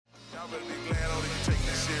I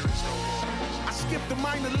skipped the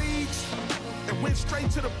minor leagues and went straight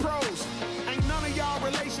to the pros. Ain't none of y'all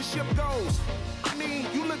relationship goals. I mean,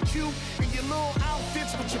 you look cute in your little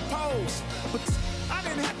outfits with your pose, but I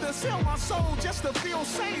didn't have to sell my soul just to feel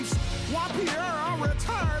safe. Juan Pierre, I'm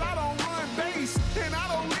retired, I don't run base, and I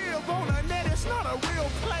don't live on a net, it's not a real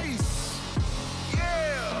place.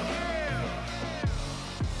 Yeah.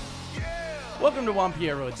 Welcome to Juan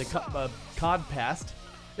Piero, the Codpast.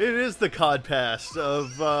 It is the Codpast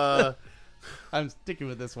of... I'm sticking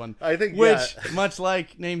with this one. I think, Which, much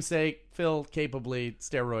like namesake, Phil capably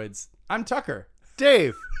steroids, I'm Tucker.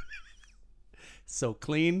 Dave. So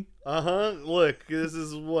clean. Look, this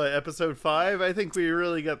is what, episode 5? I think we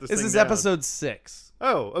really got this This thing is down. episode 6.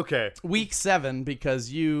 Oh, okay. Week 7,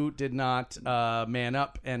 because you did not man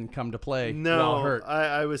up and come to play while hurt.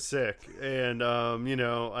 I was sick, and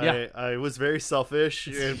Yeah. I was very selfish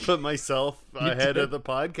and put myself ahead of the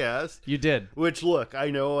podcast. You did. Which, look, I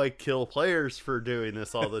know I kill players for doing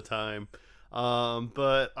this all the time,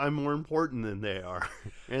 but I'm more important than they are,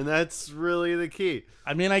 and that's really the key.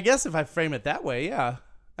 I mean, I guess if I frame it that way, yeah,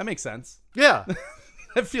 that makes sense. Yeah.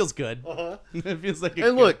 It feels good. It feels like a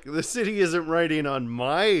And look, the city isn't riding on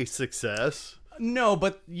my success. No,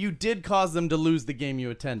 but you did cause them to lose the game you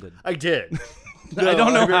attended. I did. I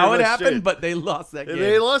don't know very how it much happened, did. but they lost that game.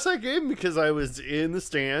 They lost that game because I was in the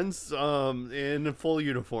stands, in a full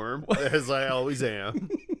uniform, as I always am.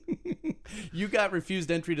 You got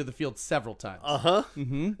refused entry to the field several times.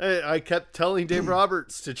 Mm-hmm. I kept telling Dave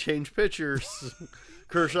Roberts to change pitchers.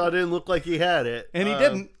 Kershaw didn't look like he had it. And he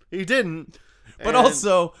didn't. He didn't. But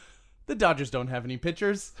also, the Dodgers don't have any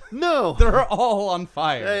pitchers. No. They're all on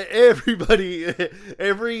fire. Everybody,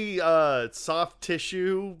 every soft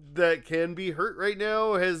tissue that can be hurt right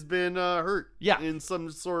now has been hurt in some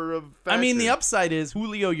sort of fashion. I mean, the upside is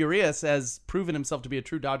Julio Urias has proven himself to be a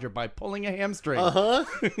true Dodger by pulling a hamstring.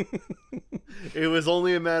 It was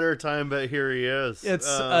only a matter of time, but here he is.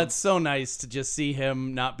 It's so nice to just see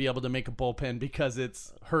him not be able to make a bullpen because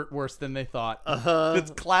it's hurt worse than they thought.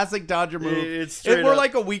 It's classic Dodger move. We're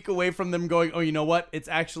like a week away from them going, oh, you know what? It's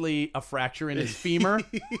actually a fracture in his femur.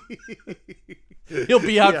 He'll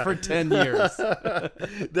be out for 10 years.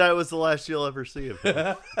 That was the last you'll ever see of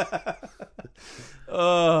him.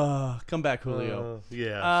 Come back, Julio.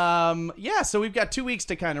 So we've got 2 weeks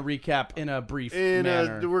to kind of recap in a brief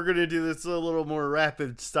manner. We're going to do this a little more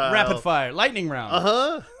rapid style. Rapid fire. Lightning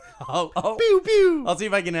round. Pew, pew. I'll see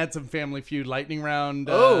if I can add some Family Feud lightning round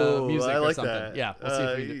music I like or something. that. Yeah, we'll see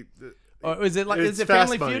if we can. Is it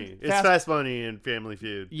Fast Family Money. Feud? It's Fast Money and Family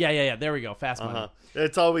Feud. Yeah. There we go. Fast Money.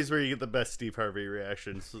 It's always where you get the best Steve Harvey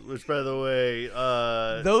reactions, which, by the way...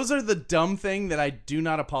 those are the dumb thing that I do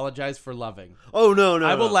not apologize for loving. Oh, no.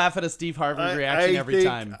 I will laugh at a Steve Harvey reaction every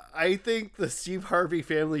time. I think the Steve Harvey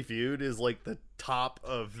Family Feud is like the top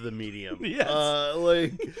of the medium. Yes.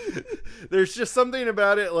 There's just something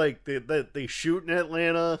about it, like, that they shoot in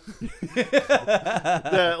Atlanta.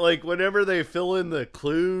 That, like, whenever they fill in the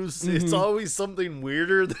clues, it's always something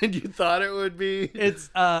weirder than you thought it would be. It's,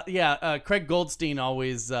 Craig Goldstein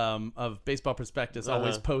always, of Baseball Prospectus,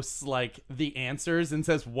 always posts, like, the answers and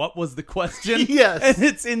says, what was the question? Yes. And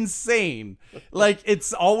it's insane. Like,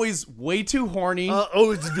 it's always way too horny.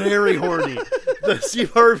 It's very horny. The Steve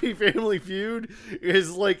Harvey Family Feud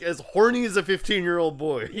is like as horny as a 15-year-old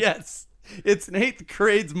boy. Yes. It's in 8th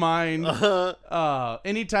grade's mind.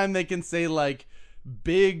 Anytime they can say, like,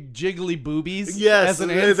 big jiggly boobies as an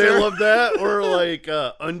answer. They love that. Or, like,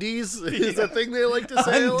 undies is a thing they like to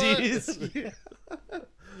say undies.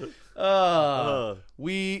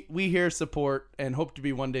 We hear support and hope to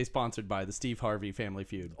be one day sponsored by the Steve Harvey Family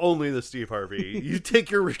Feud. Only the Steve Harvey. You take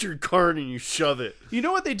your Richard Karn and you shove it. You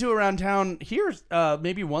know what they do around town here?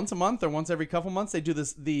 Maybe once a month or once every couple months, they do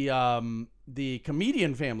this the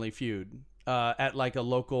Comedian Family Feud at like a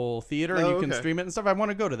local theater, and you can stream it and stuff. I want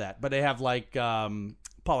to go to that, but they have like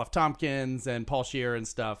Paul F. Tompkins and Paul Scheer and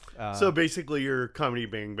stuff. So basically your Comedy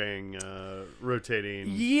Bang Bang rotating.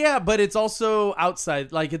 Yeah, but it's also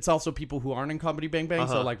outside. Like, it's also people who aren't in Comedy Bang Bang,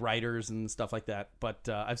 so like writers and stuff like that. But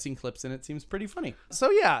I've seen clips and it seems pretty funny.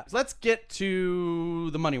 So yeah, let's get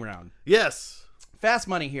to the money round. Yes. Fast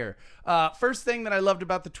money here. First thing that I loved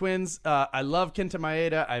about the Twins, I love Kenta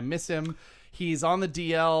Maeda. I miss him. He's on the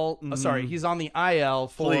DL. He's on the IL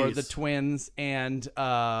for the Twins, and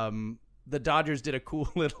the Dodgers did a cool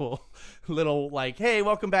little like, hey,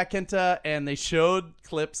 welcome back, Kenta, and they showed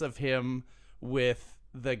clips of him with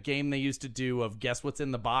the game they used to do of guess what's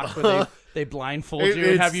in the box, where they blindfold you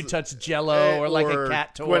and have you touch Jello or like a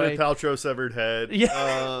cat toy. Gwyneth Paltrow severed head.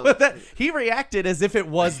 Yeah, but he reacted as if it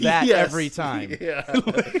was that every time. Yeah,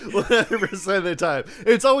 100% of the time.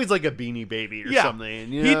 It's always like a Beanie Baby or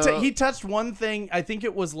something. You know? He touched one thing. I think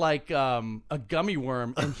it was like a gummy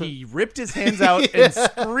worm, and he ripped his hands out and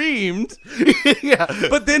screamed.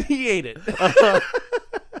 But then he ate it.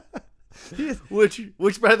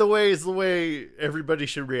 Which, by the way, is the way everybody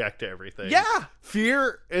should react to everything. Yeah.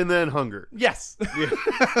 Fear and then hunger. Yes. Yeah.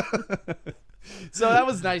 So that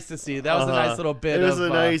was nice to see. That was a nice little bit. It was a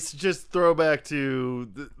nice just throwback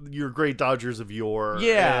to your great Dodgers of yore.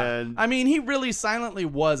 Yeah. And I mean, he really silently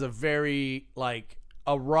was a very, like,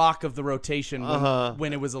 a rock of the rotation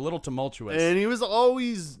when it was a little tumultuous. And he was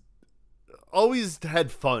always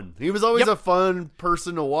had fun. He was always a fun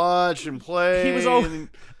person to watch and play. He was always,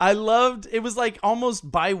 I loved, it was like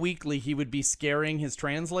almost bi-weekly he would be scaring his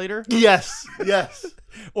translator. Yes.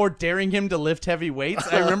 Or daring him to lift heavy weights.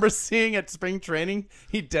 I remember seeing at spring training,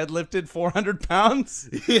 he deadlifted 400 pounds.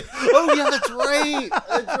 Yeah. Oh, yeah, that's right.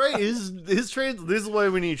 That's right. His this is why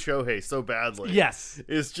we need Shohei so badly. Yes.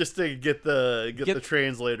 It's just to get the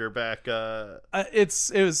translator back. It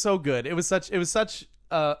was so good. It was such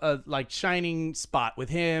a like shining spot with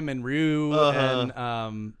him and Ryu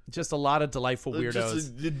and just a lot of delightful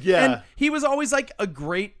weirdos. And he was always like a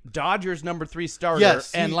great Dodgers number 3 starter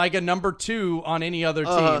and like a number 2 on any other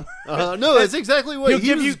team. No, that's exactly what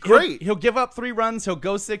he was great. He'll give up 3 runs. He'll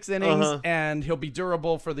go 6 innings and he'll be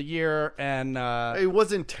durable for the year. And it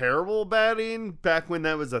wasn't terrible batting back when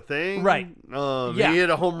that was a thing. Right. He hit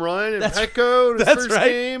a home run in Petco in his first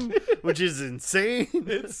game, which is insane.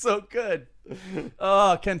 It's so good.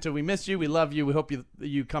 Oh, Kenta, we miss you. We love you. We hope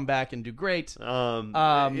you come back and do great.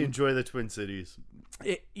 Enjoy the Twin Cities.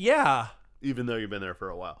 Yeah. Even though you've been there for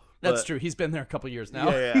a while. That's true. He's been there a couple years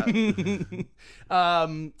now. Yeah.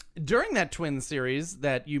 During that Twins series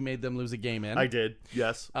that you made them lose a game in. I did,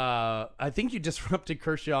 yes. I think you disrupted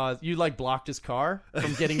Kershaw's. You like blocked his car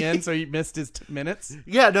from getting in, so he missed his minutes.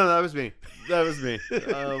 Yeah, no, that was me.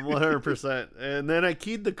 100%. And then I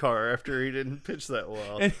keyed the car after he didn't pitch that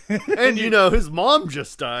well. And his mom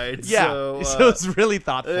just died. Yeah, so it's really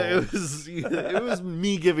thoughtful. It was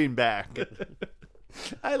me giving back.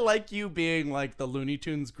 I like you being like the Looney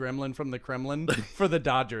Tunes gremlin from the Kremlin for the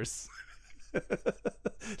Dodgers.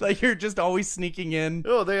 Like you're just always sneaking in.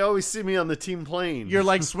 Oh, they always see me on the team plane. You're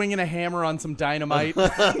like swinging a hammer on some dynamite.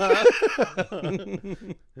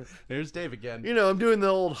 There's Dave again. I'm doing the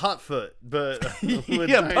old hot foot, but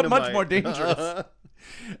but much more dangerous.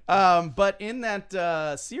 But in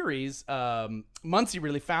that series, Muncy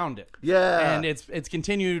really found it. Yeah. And it's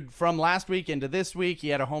continued from last week into this week. He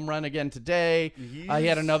had a home run again today. He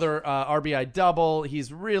had another RBI double.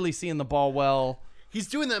 He's really seeing the ball well. He's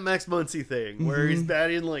doing that Max Muncy thing where he's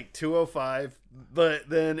batting like 205, but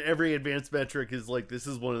then every advanced metric is like, this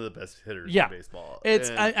is one of the best hitters in baseball.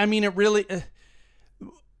 I mean, it really...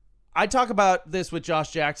 I talk about this with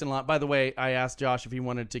Josh Jackson a lot. By the way, I asked Josh if he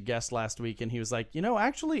wanted to guest last week, and he was like,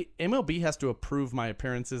 actually, MLB has to approve my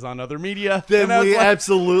appearances on other media. Then we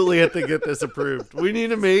absolutely have to get this approved. We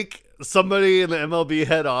need to make somebody in the MLB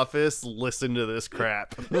head office listen to this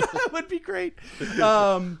crap. That would be great.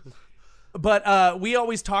 But we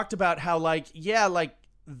always talked about how,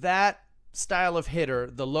 that style of hitter,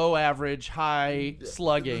 the low average, high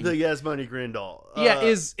slugging, the Yasmani Grandal,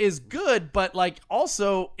 is good, but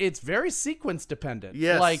also it's very sequence dependent.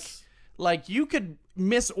 Yes, like you could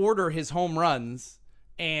misorder his home runs,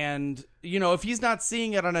 and if he's not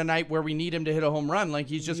seeing it on a night where we need him to hit a home run,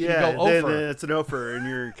 he's just gonna go over. Then it's an offer, and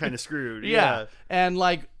you're kind of screwed. Yeah, and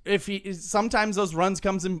if he sometimes those runs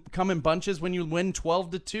come in bunches when you win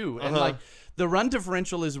 12-2, and the run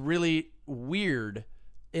differential is really weird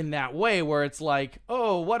in that way, where it's like,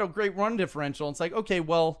 oh, what a great run differential. It's like, okay,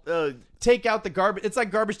 well, take out the garbage. It's like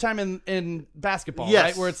garbage time in basketball,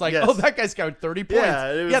 right? Where it's like, oh, that guy's got 30 points.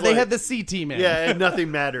 Yeah, they had the C team in. Yeah, and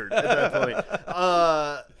nothing mattered at that point.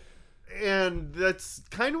 And that's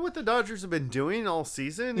kind of what the Dodgers have been doing all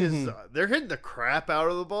season is they're hitting the crap out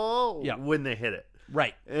of the ball when they hit it.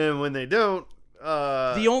 Right. And when they don't,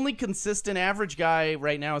 the only consistent average guy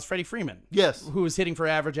right now is Freddie Freeman. Yes. Who is hitting for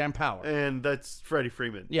average and power. And that's Freddie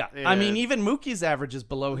Freeman. Yeah. I mean, even Mookie's average is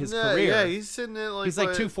below his career. Yeah, he's sitting at he's like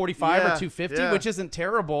 245 or 250, which isn't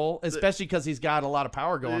terrible, especially because he's got a lot of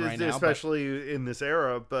power going right now. Especially in this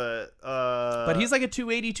era, but he's like a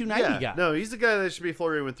 280, 290 guy. No, he's the guy that should be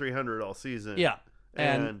flirting with 300 all season. Yeah.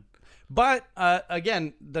 But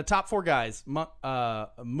again, the top 4 guys,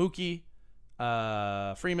 Mookie,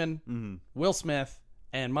 Freeman, Will Smith,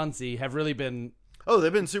 and Muncy have really been Oh,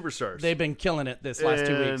 they've been superstars. They've been killing it this last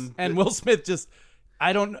 2 weeks. And Will Smith just,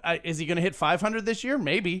 is he going to hit 500 this year?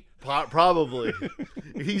 Maybe. Probably.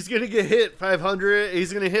 He's going to get hit 500.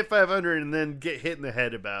 He's going to hit 500 and then get hit in the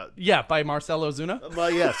head about. Yeah, by Marcell Ozuna.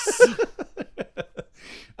 Yes.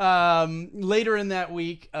 Later in that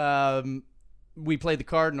week, we played the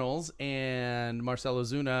Cardinals, and Marcell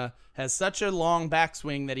Ozuna has such a long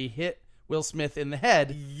backswing that he hit Will Smith in the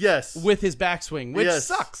head. Yes. With his backswing, which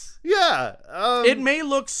sucks. Yeah. It may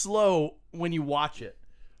look slow when you watch it,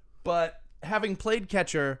 but having played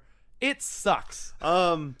catcher, it sucks.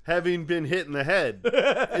 Having been hit in the head,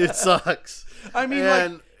 it sucks. I mean,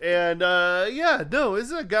 is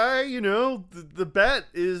a guy, the bat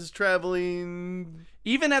is traveling.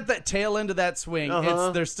 Even at the tail end of that swing,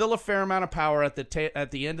 there's still a fair amount of power at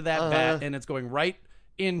the end of that bat, and it's going right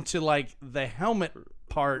into like the helmet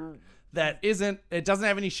part that it doesn't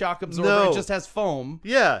have any shock absorber. No. It just has foam.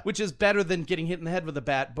 Yeah. Which is better than getting hit in the head with a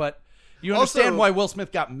bat, but you understand why Will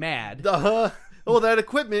Smith got mad. Well, that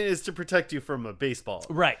equipment is to protect you from a baseball.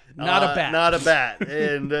 Right. Not a bat. Not a bat.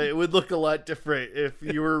 And it would look a lot different if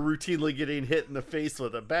you were routinely getting hit in the face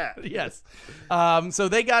with a bat. Yes. So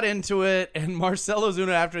they got into it, and Marcell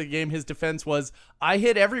Ozuna, after the game, his defense was, I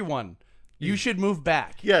hit everyone. You should move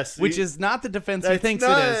back. Yes. Which is not the defense he thinks it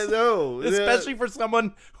is. No. Especially for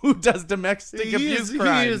someone who does domestic abuse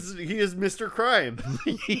crimes. He is Mr. Crime.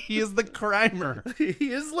 He is the crimer.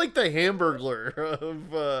 He is like the Hamburglar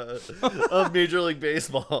of Major League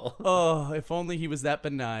Baseball. Oh, if only he was that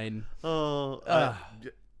benign. Oh.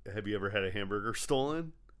 Have you ever had a hamburger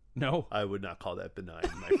stolen? No. I would not call that benign,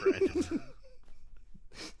 my friend.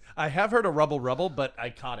 I have heard a rubble, but I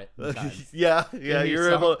caught it. Yeah. You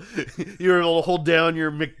were able to hold down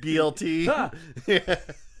your McBLT.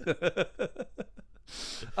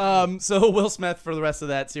 So Will Smith for the rest of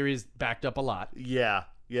that series backed up a lot. Yeah.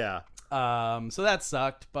 So that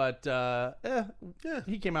sucked, but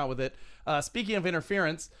he came out with it. Speaking of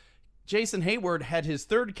interference, Jason Hayward had his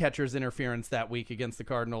third catcher's interference that week against the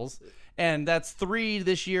Cardinals, and that's 3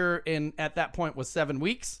 this year, and at that point was 7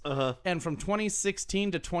 weeks. And from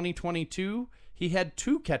 2016 to 2022, he had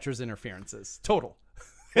 2 catcher's interferences total.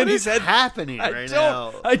 What is happening right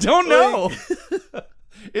now? I don't know.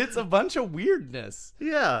 It's a bunch of weirdness.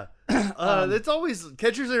 Yeah. It's always,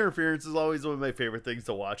 catcher's interference is always one of my favorite things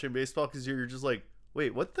to watch in baseball, because you're just like,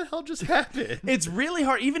 wait, what the hell just happened? It's really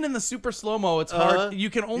hard. Even in the super slow-mo, it's hard. You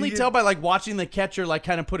can only tell by like watching the catcher like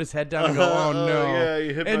kind of put his head down and go, oh no. Yeah,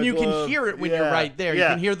 you hit and you glove. Can hear it when you're right there. You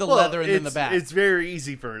can hear the leather and then the bat. It's very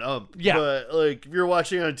easy for an ump. Yeah. But like if you're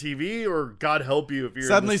watching on TV, or God help you if you're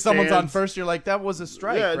suddenly in the someone's stands, on first, you're like, that was a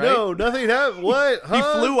strike, right? No, nothing happened. What? Huh? He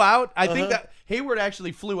flew out. I think that Hayward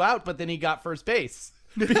actually flew out, but then he got first base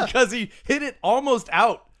because he hit it almost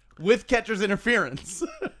out with catcher's interference.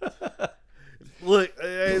 Look,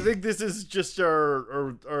 I think this is just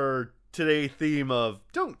our today theme of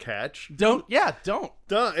don't catch. Don't.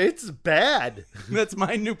 It's bad. That's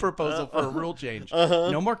my new proposal for a rule change.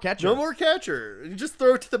 No more catcher. No more catcher. You just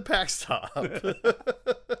throw it to the backstop.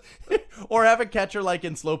 Or have a catcher like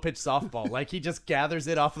in slow pitch softball. Like he just gathers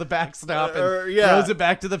it off the backstop and throws it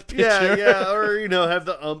back to the pitcher. Yeah. Or, have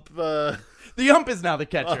the ump. The ump is now the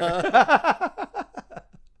catcher.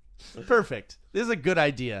 Perfect. This is a good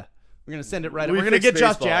idea. We're going to send it right. We're going to get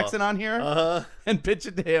Josh Jackson on here and pitch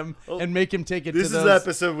it to him and make him take it to those. This is the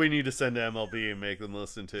episode we need to send to MLB and make them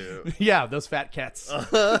listen to. Yeah, those fat cats.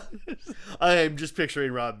 I am just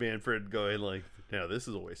picturing Rob Manfred going like, no, this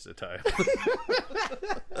is a waste of time.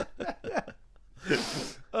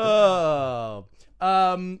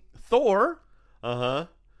 Thor.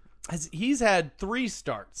 He's had 3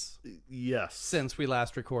 starts. Yes. Since we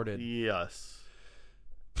last recorded. Yes.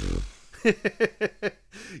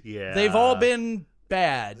 Yeah. They've all been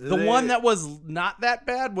bad. The one that was not that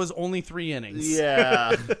bad was only 3 innings.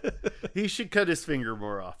 Yeah. He should cut his finger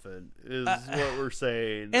more often, is what we're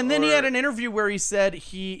saying. And then he had an interview where he said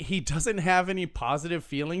he doesn't have any positive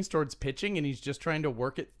feelings towards pitching, and he's just trying to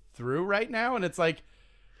work it through right now. And it's like,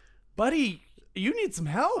 buddy, you need some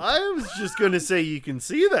help. I was just going to say you can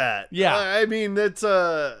see that. Yeah. I mean, that's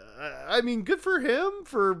good for him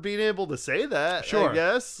for being able to say that. Sure. I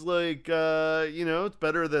guess. Like, it's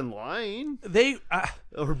better than lying.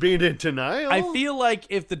 Or being in denial. I feel like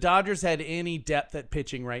if the Dodgers had any depth at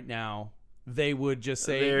pitching right now, they would just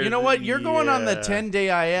say, you know what? You're going on the 10-day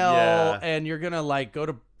IL and you're going to like go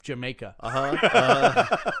to Jamaica.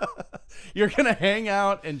 You're going to hang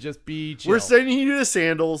out and just be chill. We're sending you to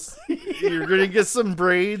Sandals. You're going to get some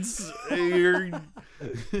braids.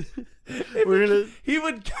 He's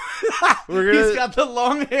got the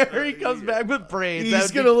long hair. He comes back with braids.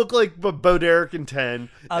 He's gonna look like Bo Derek in 10.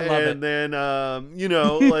 I love it. And then,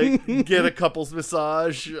 like get a couples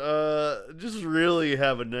massage. Just really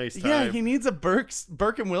have a nice time. Yeah, he needs a Burke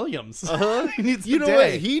and Williams. He needs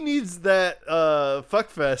what? He needs that fuck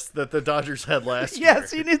fest that the Dodgers had last year.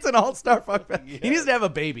 Yes, he needs an all-star fuck fest. Yeah. He needs to have a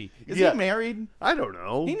baby. Is he married? I don't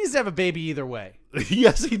know. He needs to have a baby either way.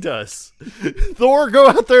 Yes, he does. Thor, go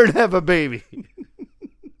out there and have a baby.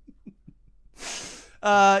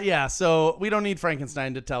 So we don't need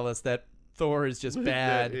Frankenstein to tell us that Thor is just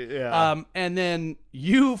bad. Yeah. And then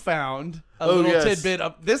you found a little tidbit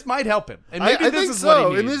of this might help him. And maybe I this think is so. what he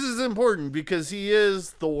needs. And this is important because he is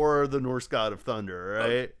Thor, the Norse god of thunder,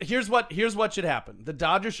 right? Here's what should happen. The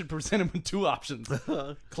Dodgers should present him with two options.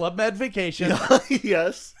 Club Med Vacation.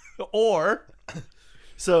 Yes. Or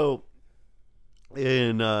so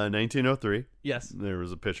in 1903, yes, there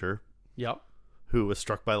was a pitcher yep, who was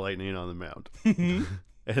struck by lightning on the mound.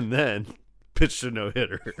 And then pitched a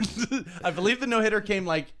no-hitter. I believe the no-hitter came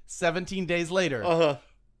like 17 days later. Uh-huh.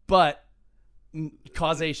 But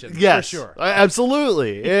causation, yes, for sure.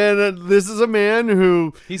 Absolutely. And this is a man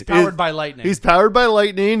who... He's powered by lightning. He's powered by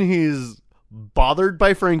lightning. He's bothered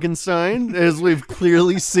by Frankenstein, as we've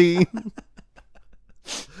clearly seen.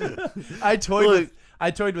 I toyed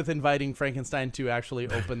with inviting Frankenstein to actually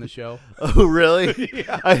open the show. Oh, really?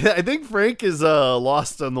 Yeah. I think Frank is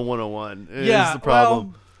lost on the 101. Yeah, is the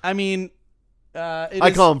problem. Well, I mean...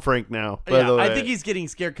 I call him Frank now, by the way. I think he's getting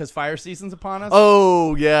scared because fire season's upon us.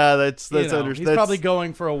 Oh, yeah, that's understandable. He's probably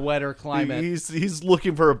going for a wetter climate. He's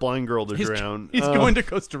looking for a blind girl to drown. He's going to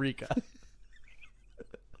Costa Rica.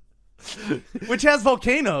 Which has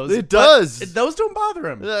volcanoes. It does. Those don't bother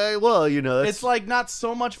him. Well, it's like not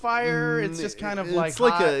so much fire. It's just kind of like it's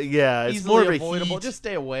like hot, it's more of a avoidable. heat. Just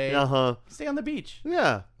stay away. Stay on the beach.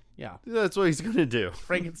 Yeah. Yeah. That's what he's gonna do.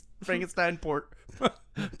 Frankenstein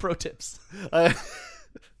pro tips.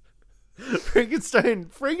 Frankenstein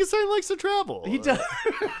likes to travel. He does.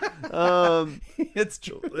 It's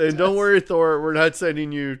true. And don't worry, Thor, we're not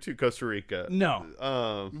sending you to Costa Rica.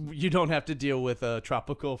 No. You don't have to deal with a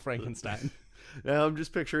tropical Frankenstein. Now I'm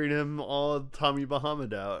just picturing him all Tommy Bahama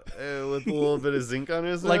out with a little bit of zinc on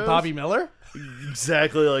his like nose. Bobby Miller?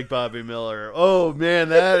 Exactly like Bobby Miller. Oh, man,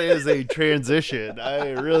 that is a transition.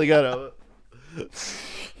 I really gotta...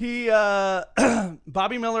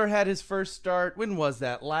 Bobby Miller had his first start. When was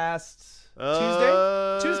that? Last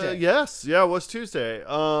Tuesday? Yes. Yeah, it was Tuesday.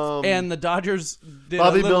 And the Dodgers did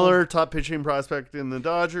Bobby Miller, top pitching prospect in the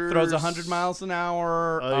Dodgers. Throws 100 miles an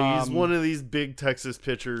hour. He's one of these big Texas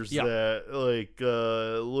pitchers that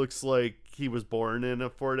looks like he was born in a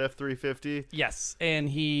Ford F-350. Yes, and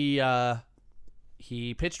he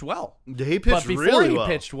pitched well. He pitched really well. But before he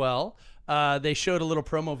pitched well, they showed a little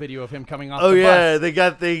promo video of him coming off the bus.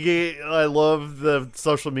 I love the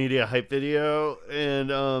social media hype video,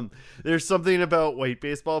 and there's something about white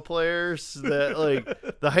baseball players that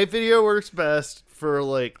like the hype video works best for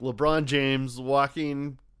like LeBron James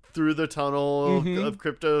walking through the tunnel of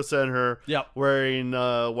Crypto Center, wearing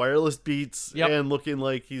wireless Beats and looking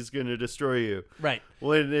like he's gonna destroy you. Right.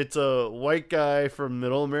 When it's a white guy from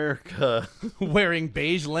Middle America wearing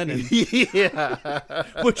beige linen,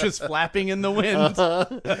 which is flapping in the wind,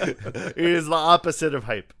 it is the opposite of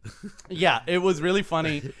hype. Yeah, it was really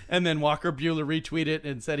funny. And then Walker Buehler retweeted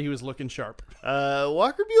and said he was looking sharp.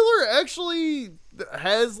 Walker Buehler actually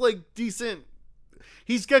has like decent.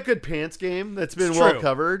 He's got good pants game that's been well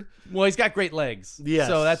covered. Well, he's got great legs. Yes.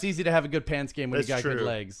 So that's easy to have a good pants game when you got good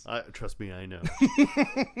legs. Trust me, I know.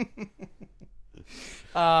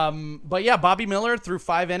 But yeah, Bobby Miller threw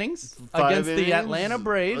 5 innings against the Atlanta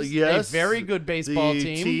Braves. A very good baseball team.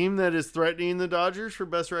 The team that is threatening the Dodgers for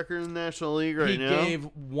best record in the National League now. He gave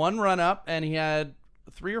 1 run up, and he had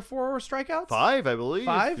 3 or 4 strikeouts? 5, I believe.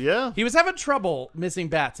 5? Yeah. He was having trouble missing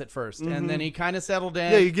bats at first, and then he kind of settled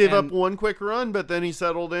in. Yeah, he gave up 1 quick run, but then he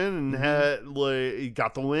settled in and he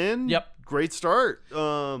got the win. Yep. Great start.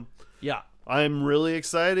 Yeah. I'm really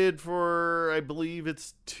excited for, I believe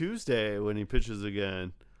it's Tuesday when he pitches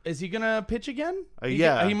again. Is he going to pitch again?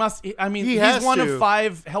 Yeah. He must. I mean, he's one of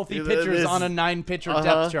 5 healthy pitchers on a 9-pitcher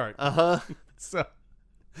depth chart.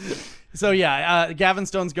 So yeah, Gavin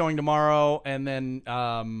Stone's going tomorrow, and then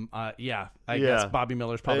I guess Bobby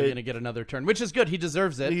Miller's probably going to get another turn, which is good. He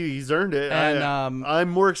deserves it. He's earned it. And I'm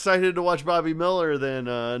more excited to watch Bobby Miller than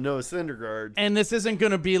Noah Syndergaard. And this isn't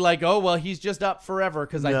going to be like, oh well, he's just up forever,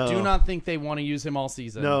 because I do not think they want to use him all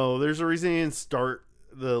season. No, there's a reason he didn't start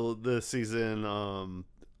the season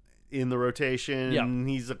in the rotation. Yep.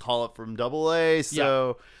 He's a call up from Double-A,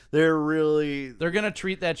 so they're going to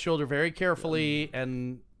treat that shoulder very carefully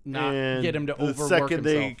and not get him to the overwork second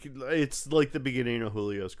himself. It's like the beginning of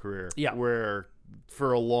Julio's career. Yeah. Where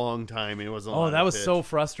for a long time he wasn't allowed that was to pitch. so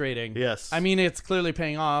frustrating. Yes. I mean, it's clearly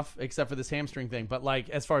paying off, except for this hamstring thing. But, like,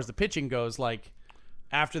 as far as the pitching goes, like,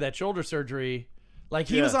 after that shoulder surgery, like,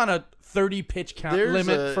 he was on a 30-pitch count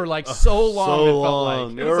limit for, like, so long. So it felt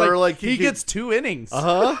long. like. It was like he gets 2 innings.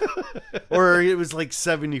 Or it was like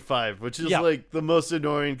 75, which is like the most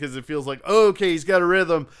annoying because it feels like, oh, okay, he's got a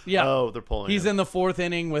rhythm. Yeah. Oh, they're pulling He's him. in the 4th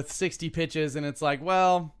inning with 60 pitches, and it's like,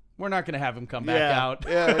 well, we're not going to have him come back out.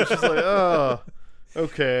 Yeah, it's just like, oh,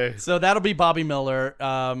 okay. So that'll be Bobby Miller.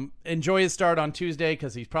 Enjoy his start on Tuesday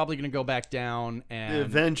because he's probably going to go back down. And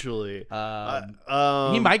Eventually.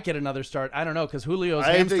 he might get another start. I don't know because Julio's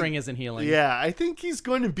hamstring isn't healing. Yeah, I think he's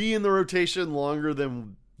going to be in the rotation longer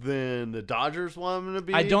than the Dodgers want him to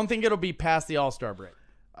be. I don't think it'll be past the All-Star break.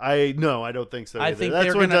 I don't think so. I think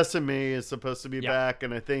that's when Dustin May is supposed to be back,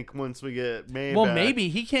 and I think once we get May back, maybe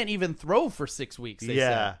he can't even throw for 6 weeks. They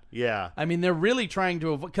said. Yeah. I mean, they're really trying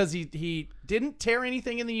to avoid because he didn't tear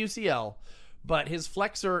anything in the UCL, but his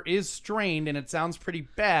flexor is strained, and it sounds pretty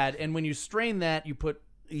bad. And when you strain that, you put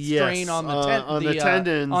strain on the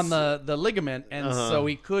tendons, on the ligament, and so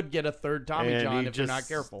he could get a third Tommy John if you're not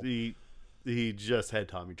careful. He just had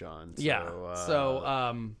Tommy John.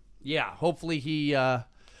 Hopefully he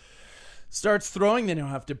starts throwing, then he'll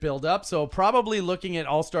have to build up. So probably looking at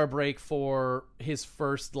All-Star break for his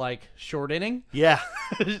first like short inning. Yeah.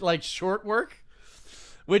 Like short work.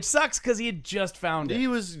 Which sucks because he had just found it. He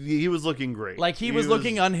was looking great. Like he was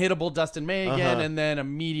looking unhittable Dustin May again and then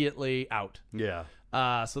immediately out. Yeah.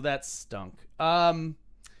 So that stunk.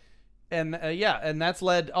 And that's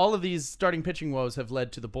led, all of these starting pitching woes have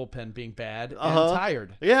led to the bullpen being bad and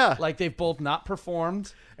tired. Yeah. Like they've both not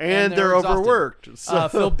performed. And they're overworked. So.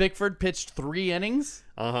 Phil Bickford pitched 3 innings.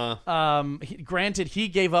 Granted, he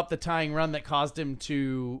gave up the tying run that caused him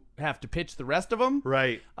to have to pitch the rest of them.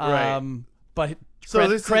 Right. But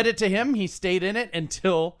credit to him, he stayed in it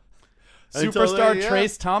until superstar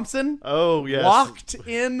Trace Thompson walked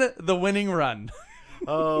in the winning run.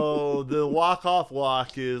 Oh, the walk-off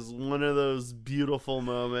walk is one of those beautiful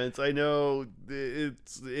moments. I know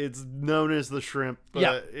it's known as the shrimp,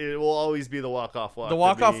 but it will always be the walk-off walk. The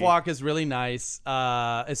walk-off walk is really nice,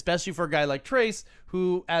 especially for a guy like Trace,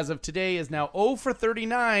 who, as of today, is now 0 for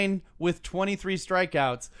 39 with 23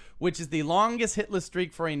 strikeouts, which is the longest hitless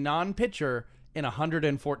streak for a non-pitcher in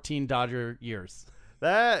 114 Dodger years.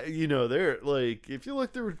 That, they're like, if you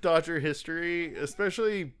look through Dodger history,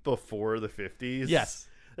 especially before the 50s, yes,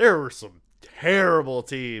 there were some terrible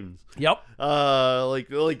teams. Yep.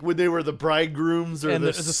 Like when they were the Bridegrooms or and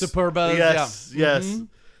the Superbas. Yes. Mm-hmm.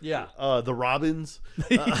 Yeah. The Robins.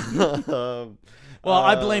 Well,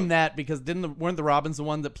 I blame that because weren't the Robins the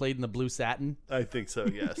one that played in the blue satin? I think so.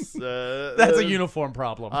 Yes. That's a uniform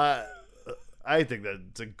problem. I think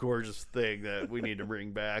that's a gorgeous thing that we need to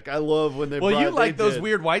bring back. I love when they. Well, you like those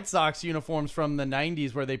weird White Sox uniforms from the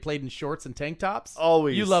 '90s where they played in shorts and tank tops.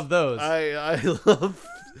 Always, you love those. I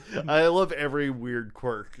love every weird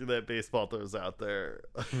quirk that baseball throws out there.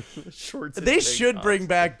 Shorts. They should bring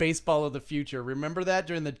back Baseball of the Future. Remember that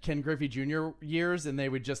during the Ken Griffey Jr. years, and they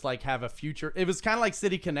would just like have a future. It was kind of like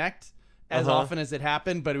City Connect. As often as it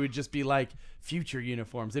happened, but it would just be like future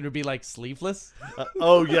uniforms. It would be like sleeveless.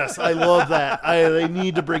 Oh yes, I love that. They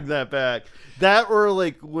need to bring that back. That or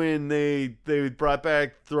like when they brought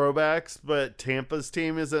back throwbacks, but Tampa's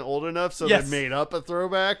team isn't old enough, so they made up a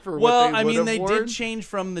throwback for what they would have worn. Did change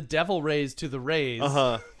from the Devil Rays to the Rays.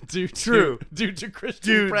 Due to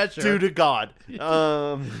Christian pressure. Due to God.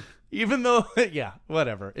 Even though,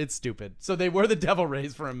 whatever. It's stupid. So they were the Devil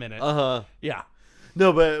Rays for a minute. Yeah.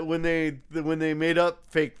 No, but when they made up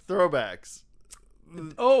fake throwbacks.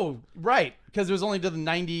 Oh, right. Because it was only to the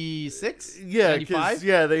 96? Yeah, 95?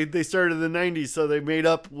 They started in the 90s, so they made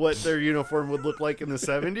up what their uniform would look like in the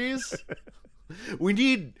 70s. We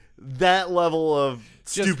need that level of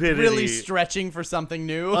stupidity. Just really stretching for something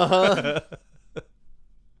new. I'm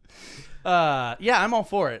all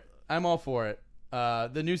for it.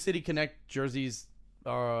 The new City Connect jerseys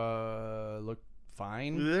look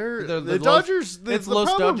fine. The Dodgers. It's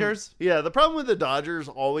Los Dodgers. Yeah, the problem with the Dodgers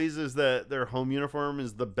always is that their home uniform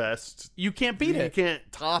is the best. You can't beat it. You can't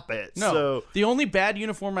top it. No. So. The only bad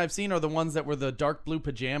uniform I've seen are the ones that were the dark blue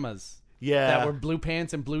pajamas. Yeah. That were blue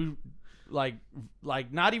pants and blue, like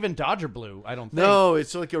not even Dodger blue, I don't think. No,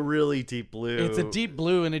 it's like a really deep blue. It's a deep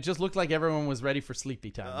blue, and it just looked like everyone was ready for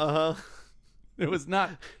sleepy time. It was not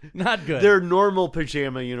good. Their normal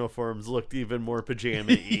pajama uniforms looked even more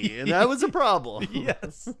pajama-y, and that was a problem.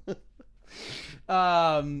 Yes.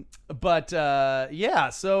 So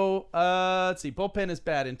let's see. Bullpen is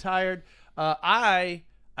bad and tired. I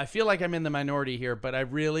I feel like I'm in the minority here, but I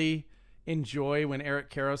really enjoy when Eric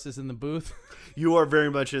Karros is in the booth. You are very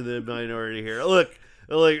much in the minority here. Look,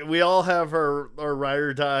 we all have our ride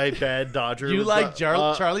or die bad Dodger. You like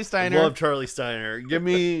Charlie Steiner? I love Charlie Steiner. Give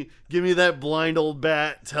me that blind old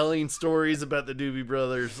bat telling stories about the Doobie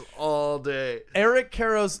Brothers all day. Eric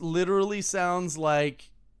Karros literally sounds like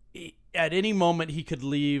at any moment he could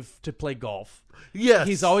leave to play golf. Yes.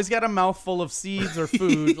 He's always got a mouthful of seeds or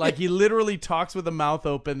food. Like, he literally talks with a mouth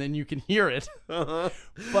open and you can hear it. But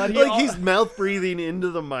he's mouth breathing into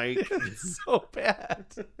the mic. It's so bad.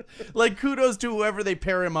 Like, kudos to whoever they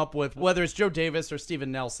pair him up with, whether it's Joe Davis or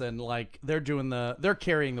Steven Nelson. Like, they're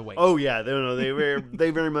carrying the weight. Oh yeah,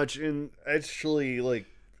 they very much in. Actually, like,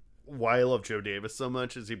 why I love Joe Davis so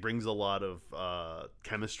much is he brings a lot of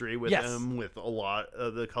chemistry with him, with a lot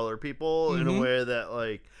of the color people in a way that,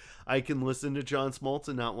 like, I can listen to John Smoltz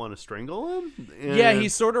and not want to strangle him. And yeah, he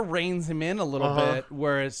sort of reins him in a little bit,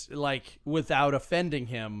 whereas, like, without offending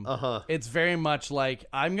him, it's very much like,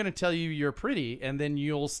 I'm going to tell you you're pretty, and then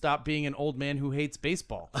you'll stop being an old man who hates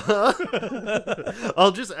baseball.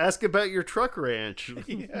 I'll just ask about your truck ranch.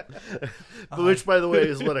 Which, by the way,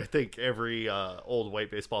 is what I think every old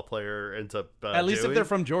white baseball player ends up at least doing. If they're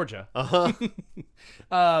from Georgia.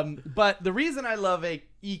 But the reason I love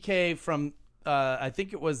EK from... I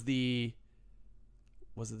think it was the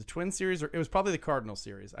Twin series, or it was probably the Cardinal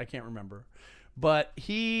series. I can't remember, but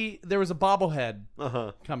there was a bobblehead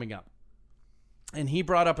coming up, and he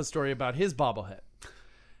brought up a story about his bobblehead,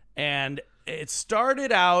 and it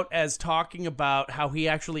started out as talking about how he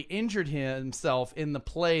actually injured himself in the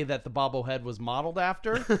play that the bobblehead was modeled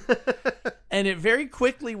after. And it very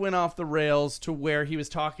quickly went off the rails to where he was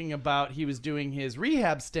talking about he was doing his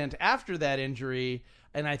rehab stint after that injury.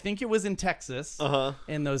 And I think it was in Texas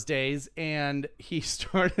in those days. And he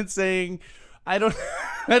started saying, I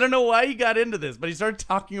don't know why he got into this, but he started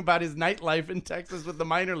talking about his nightlife in Texas with the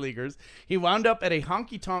minor leaguers. He wound up at a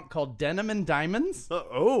honky tonk called Denim and Diamonds.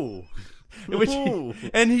 The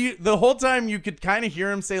whole time you could kind of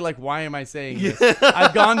hear him say, like, why am I saying this?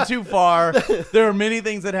 I've gone too far. There are many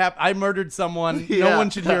things that happen. I murdered someone. No one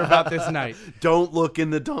should hear about this night. Don't look in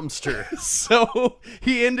the dumpster. So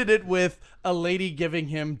he ended it with a lady giving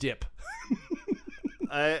him dip.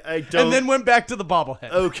 I don't. And then went back to the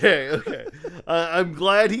bobblehead. Okay. I'm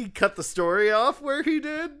glad he cut the story off where he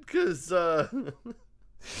did, because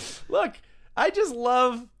look, I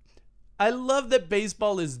love that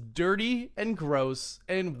baseball is dirty and gross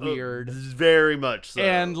and weird. Very much so.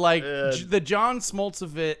 And, like, the John Smoltz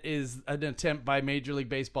of it is an attempt by Major League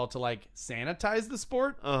Baseball to, like, sanitize the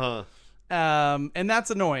sport. And that's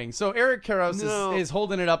annoying. So Eric Karros is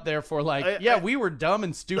holding it up there for, like, we were dumb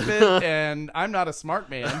and stupid, and I'm not a smart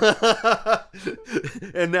man.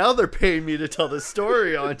 And now they're paying me to tell this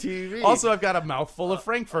story on TV. Also, I've got a mouthful of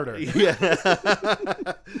Frankfurter.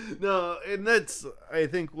 No, and that's, I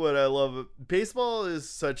think, what I love. Baseball is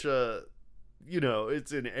such a,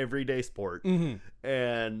 it's an everyday sport.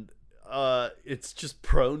 And it's just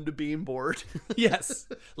prone to being bored. Yes.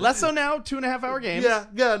 Less so now, 2.5-hour games.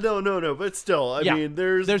 No. But still, I mean,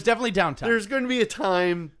 there's definitely downtime. There's going to be a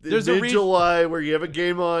time in mid-July where you have a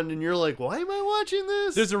game on and you're like, why am I watching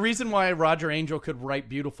this? There's a reason why Roger Angel could write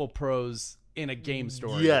beautiful prose in a game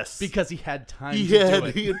story. Yes. Because he had time to do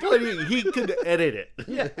it. He could edit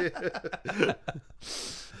it.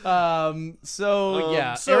 So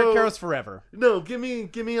Eric Karros forever. No, give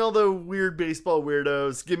me all the weird baseball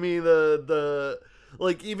weirdos. Give me the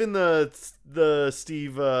like, even the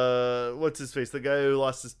Steve what's his face, the guy who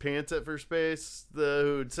lost his pants at first base,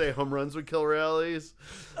 who would say home runs would kill rallies.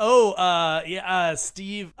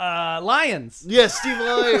 Steve Lyons. Yes, Steve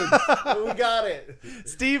Lyons. We got it.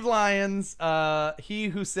 Steve Lyons, he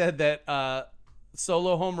who said that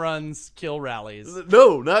solo home runs kill rallies.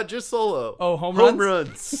 No, not just solo. Oh, home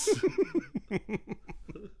runs.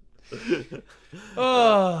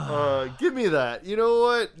 Give me that. You know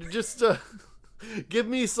what? Just give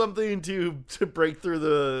me something to break through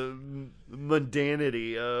the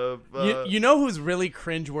mundanity of. You know who's really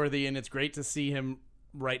cringeworthy, and it's great to see him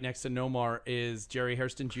right next to Nomar, is Jerry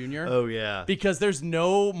Hairston Jr. Oh, yeah. Because there's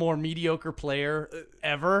no more mediocre player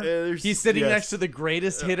ever. He's sitting next to the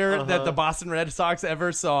greatest hitter that the Boston Red Sox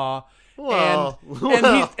ever saw.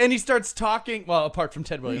 And he starts talking, well, apart from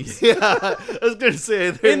Ted Williams. Yeah, I was going to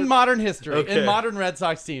say. In modern history, in modern Red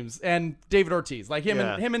Sox teams, and David Ortiz. Like, him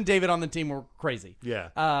and David on the team were crazy. Yeah.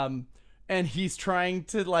 And he's trying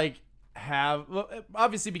to, like,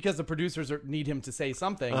 obviously because the producers need him to say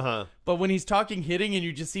something, but when he's talking hitting and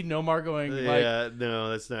you just see Nomar going like, no,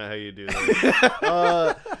 that's not how you do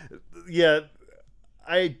that.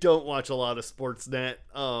 I don't watch a lot of Sportsnet.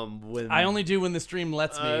 When I only do when the stream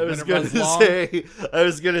lets me. I was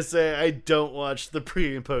gonna say I don't watch the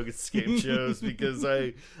pre and post game shows because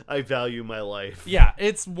I value my life. Yeah,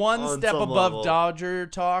 it's one step above level. Dodger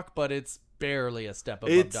talk, but it's barely a step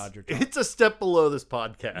above Dodger talk. It's a step below this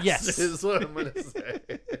podcast. Yes, is what I'm gonna say.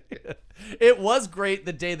 It was great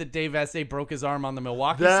the day that Dave Vassegh broke his arm on the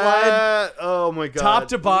Milwaukee slide. Oh my god! Top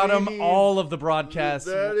to bottom, all of the broadcasts.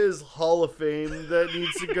 That is Hall of Fame. That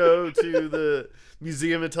needs to go to the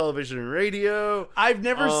Museum of Television and Radio. I've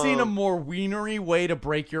never seen a more wienery way to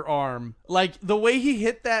break your arm. Like, the way he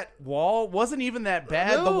hit that wall wasn't even that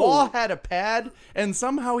bad. No. The wall had a pad, and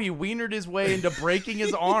somehow he wienered his way into breaking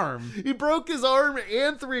his arm. He broke his arm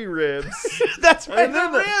and 3 ribs. That's right, And the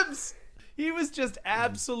then ribs! He was just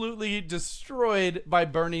absolutely destroyed by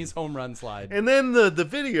Bernie's home run slide. And then the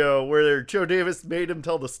video where Joe Davis made him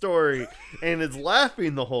tell the story and is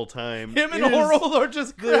laughing the whole time. Him and Oral are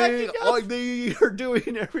just cracking up. They are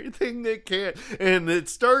doing everything they can. And it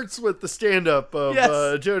starts with the stand-up of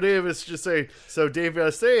Joe Davis just saying, so Dave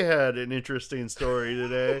Vassegh had an interesting story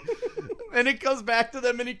today. And it goes back to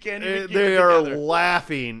them and he can't even keep They it are together.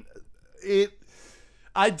 laughing.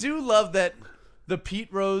 I do love that the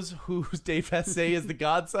Pete Rose, who Dave Vassegh is the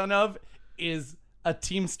godson of, is a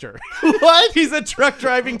teamster. What? He's a truck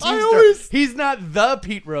driving teamster. He's not the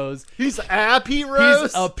Pete Rose. He's a Pete Rose?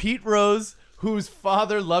 He's a Pete Rose whose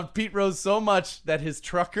father loved Pete Rose so much that his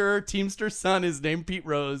trucker teamster son is named Pete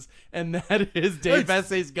Rose, and that is Dave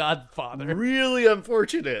Vassegh's godfather. Really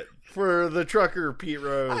unfortunate for the trucker Pete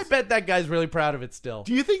Rose. I bet that guy's really proud of it still.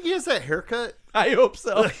 Do you think he has that haircut? I hope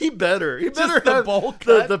so. He better. He better Just the have bowl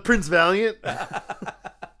cut. the Prince Valiant.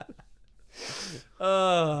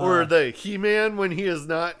 Or the He-Man when he is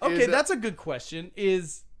not. Okay, that's a good question.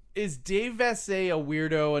 Is Dave Vassegh a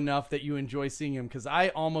weirdo enough that you enjoy seeing him? Because I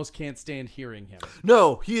almost can't stand hearing him.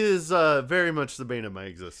 No, he is very much the bane of my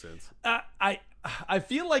existence. I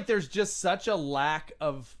feel like there's just such a lack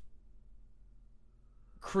of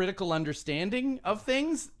critical understanding of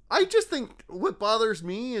things. I just think what bothers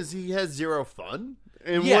me is he has zero fun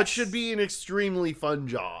in Yes. what should be an extremely fun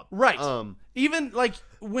job. Right. Even like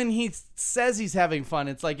when he says he's having fun,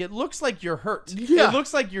 it's like, it looks like you're hurt. Yeah. It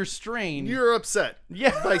looks like you're strained. You're upset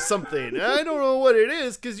by something. I don't know what it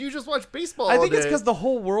is because you just watch baseball I all think it's day. because the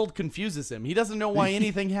whole world confuses him. He doesn't know why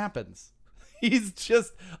anything happens. He's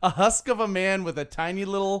just a husk of a man with a tiny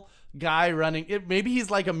little guy running. Maybe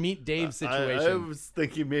he's like a Meet Dave situation. I was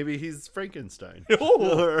thinking maybe he's Frankenstein.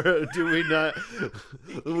 Oh. Or do we not?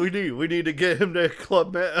 We need to get him to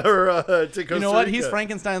Club Med or to Costa You know what? Rica. He's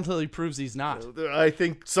Frankenstein until he proves he's not. I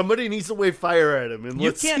think somebody needs to wave fire at him, and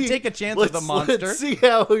You can't take a chance with a monster. Let's see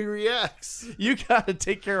how he reacts. You gotta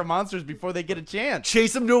take care of monsters before they get a chance.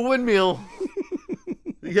 Chase him to a windmill.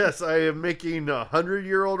 Yes, I am making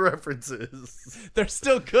 100-year-old references. They're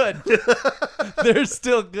still good. They're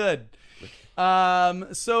still good.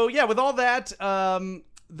 So yeah, with all that,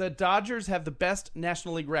 the Dodgers have the best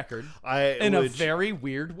National League record in a very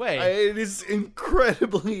weird way. It is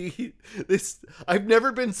incredibly I've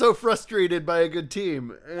never been so frustrated by a good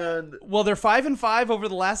team, and well, they're 5-5 over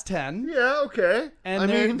the last 10. yeah, okay.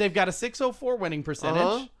 And they've got a .604 winning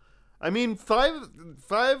percentage. I mean, 5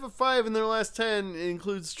 of 5 in their last 10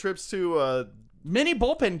 includes trips to Many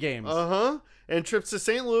bullpen games. and trips to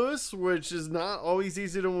St. Louis, which is not always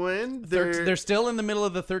easy to win. They're still in the middle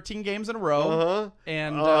of the 13 games in a row.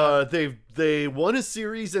 And they won a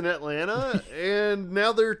series in Atlanta, and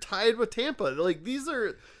now they're tied with Tampa. Like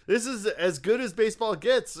this is as good as baseball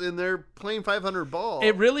gets, and they're playing 500 ball.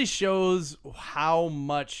 it really shows how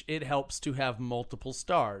much it helps to have multiple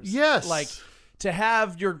stars. Yes. Like, to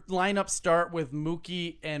have your lineup start with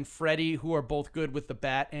Mookie and Freddie, who are both good with the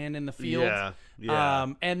bat and in the field. Yeah.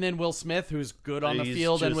 And then Will Smith, who's good on the He's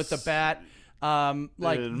field and with the just- bat.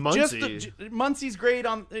 Like, And just Muncy. Muncy's great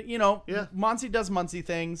on, Yeah. Muncy does Muncy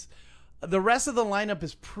things. The rest of the lineup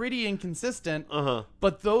is pretty inconsistent.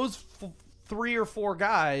 But those 3 or 4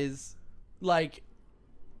 guys, like,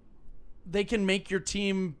 they can make your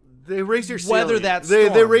team They raise your ceiling. weather that They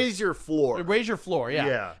storm. raise your floor. raise your floor, yeah.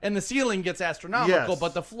 Yeah. And the ceiling gets astronomical, Yes.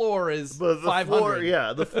 but the floor is But the 500.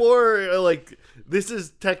 floor, the floor, like, this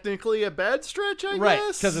is technically a bad stretch, I Right,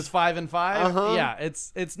 guess. because it's 5-5. Uh-huh. Yeah,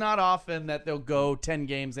 it's not often that they'll go 10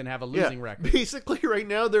 games and have a losing record. Basically, right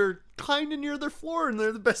now, they're kind of near their floor, and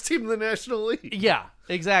they're the best team in the National League. Yeah,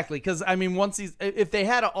 exactly. Because, I mean, if they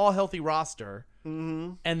had an all-healthy roster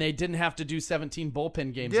and they didn't have to do 17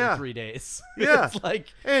 bullpen games in 3 days. Yeah. It's like...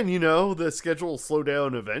 And, the schedule will slow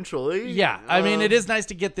down eventually. Yeah, I mean, it is nice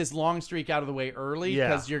to get this long streak out of the way early Yeah.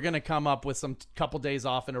 because you're going to come up with some couple days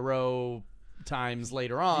off in a row times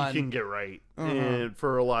later on. You can get right and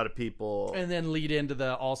for a lot of people. And then lead into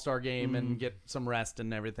the All-Star game and get some rest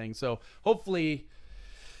and everything. So hopefully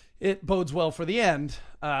it bodes well for the end.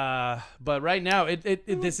 But right now,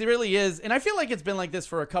 this really is. And I feel like it's been like this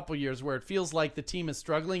for a couple years where it feels like the team is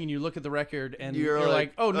struggling and you look at the record and you're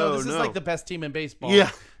like, oh, no, this is like the best team in baseball.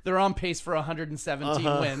 Yeah. They're on pace for 117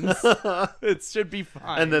 wins. It should be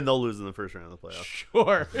fine. And then they'll lose in the first round of the playoffs.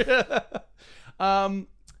 Sure.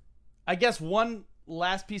 I guess one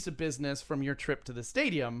last piece of business from your trip to the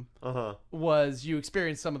stadium was you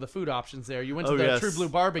experienced some of the food options there. You went to the True Blue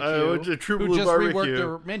Barbecue. I went to True Blue who just Barbecue. reworked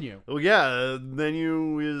their menu. Well, yeah,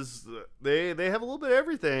 menu is they have a little bit of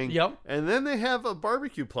everything. Yep. And then they have a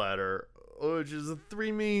barbecue platter, which is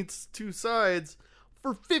 3 meats, 2 sides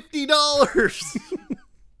for $50.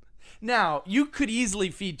 Now, you could easily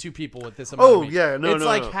feed 2 people with this amount of meat. It's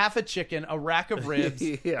like half a chicken, a rack of ribs,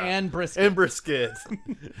 and brisket. And brisket.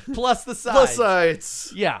 Plus the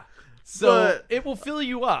sides. Yeah. So it will fill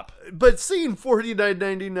you up. But seeing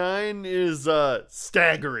 $49.99 is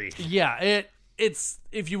staggering. Yeah, it's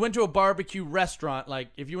if you went to a barbecue restaurant, like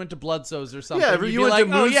if you went to Bloodso's or something, if you'd you be went like, to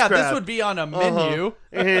Moose this would be on a menu.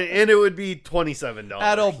 and it would be $27.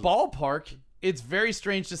 At a ballpark, it's very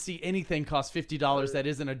strange to see anything cost $50 that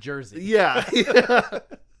isn't a jersey. Yeah.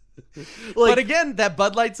 But again, that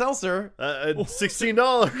Bud Light seltzer, $16.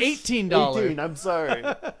 $18. I'm sorry.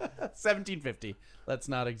 $17.50. Let's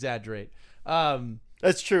not exaggerate.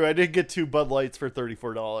 That's true. I did get 2 Bud Lights for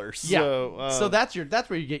 $34. Yeah. So that's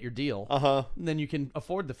where you get your deal. And then you can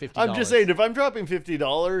afford the $50. I'm just saying, if I'm dropping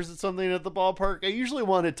 $50 at something at the ballpark, I usually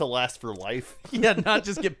want it to last for life. Yeah, not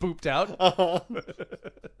just get pooped out.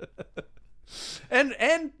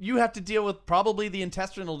 And you have to deal with probably the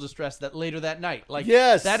intestinal distress that later that night. Like,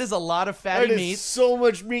 yes, that is a lot of fatty meat. So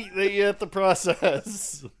much meat that you have to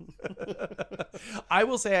process. I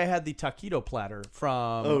will say I had the taquito platter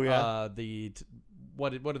from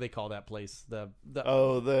what do they call that place? The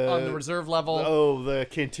on the reserve level. The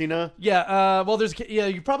cantina. Yeah. Well,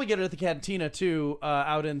 you probably get it at the cantina too,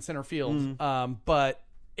 out in center field. But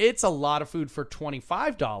it's a lot of food for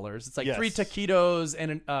 $25. It's like 3 taquitos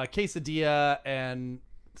and a quesadilla and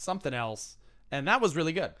something else. And that was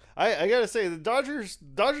really good. I gotta say, the Dodgers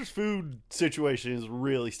food situation has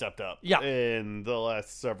really stepped up in the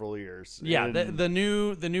last several years. Yeah, the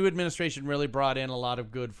new administration really brought in a lot of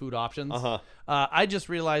good food options. I just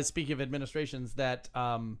realized, speaking of administrations, that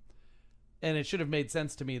and it should have made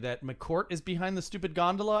sense to me that McCourt is behind the stupid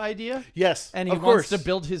gondola idea. Yes, and he wants to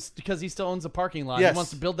build because he still owns a parking lot. He wants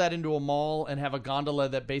to build that into a mall and have a gondola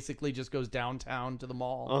that basically just goes downtown to the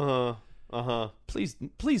mall.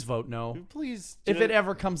 Please vote no. Please, if it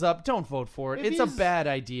ever comes up, don't vote for it. It's a bad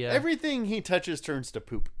idea. Everything he touches turns to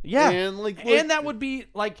poop. Yeah, and that would be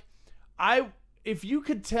like, if you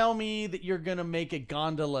could tell me that you're gonna make a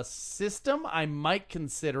gondola system, I might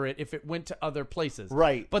consider it if it went to other places.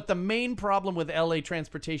 Right. But the main problem with LA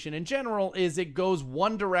transportation in general is it goes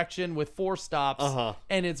one direction with 4 stops,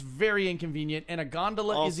 and it's very inconvenient. And a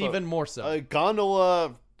gondola is even more so. A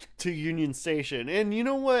gondola to Union Station, and you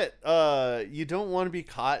know what? You don't want to be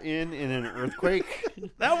caught in an earthquake.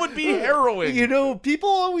 That would be harrowing. You know, people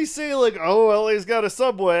always say like, "Oh, LA's got a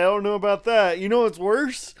subway." I don't know about that. You know what's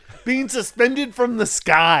worse? Being suspended from the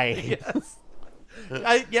sky. Yes.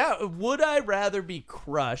 Would I rather be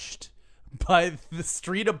crushed by the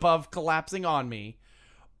street above collapsing on me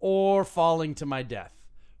or falling to my death?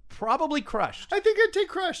 Probably crushed. I think I'd take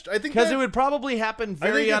crushed. I think because it would probably happen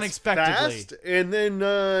very unexpectedly. Fast, and then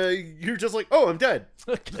you're just like, "Oh, I'm dead."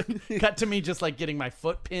 Cut to me just like getting my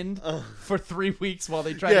foot pinned for 3 weeks while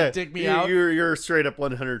they try to dig me out. You're straight up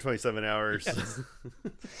 127 hours. Yes.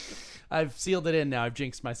 I've sealed it in now. I've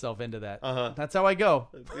jinxed myself into that. That's how I go.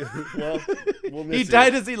 Well, he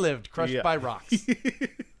died as he lived, crushed by rocks.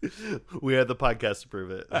 We had the podcast to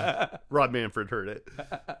prove it. Rod Manfred heard it.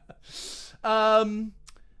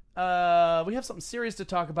 We have something serious to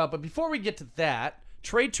talk about, but before we get to that,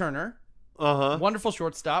 Trey Turner, wonderful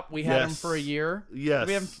shortstop. We had him for a year. Yes.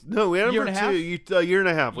 We have we had him for a year and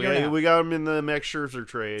a half. We got him in the Max Scherzer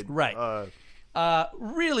trade. Right.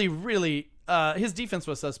 Really, his defense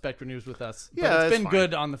was suspect when he was with us. But Yeah, it's been fine.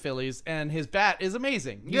 good on the Phillies, and his bat is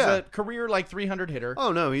amazing. He's a career 300 hitter.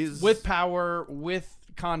 Oh no, he's with power, with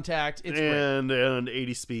contact. It's great. And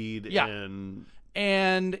 80 speed. Yeah.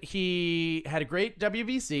 And he had a great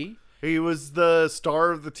WBC. He was the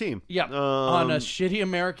star of the team. Yeah, on a shitty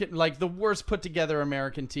American, the worst put together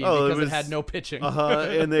American team because it had no pitching.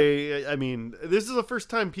 And this is the first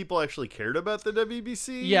time people actually cared about the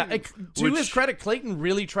WBC. Yeah, to his credit, Clayton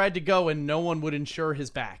really tried to go, and no one would insure his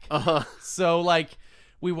back. So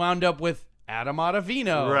we wound up with Adam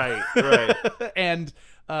Ottavino. Right. And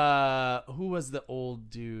who was the old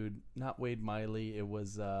dude? Not Wade Miley. It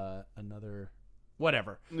was another...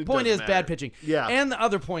 Whatever. Point is, bad pitching. Yeah. And the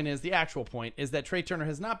other point is, the actual point is that Trey Turner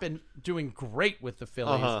has not been doing great with the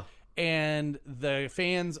Phillies. And the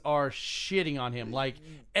fans are shitting on him. Like,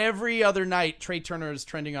 every other night, Trey Turner is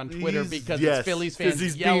trending on Twitter because it's Phillies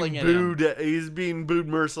fans yelling at him. He's being booed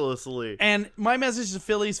mercilessly. And my message to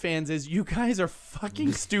Phillies fans is, you guys are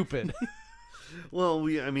fucking stupid. Well,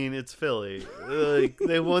 it's Philly. Like,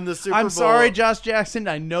 they won the Super Bowl. I'm sorry, Josh Jackson.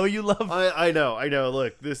 I know you love. I know.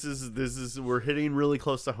 Look, this is. We're hitting really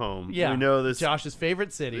close to home. Yeah, we know this. Josh's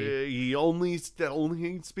favorite city. He only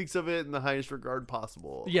speaks of it in the highest regard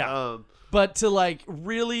possible. Yeah, but to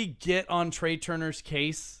really get on Trey Turner's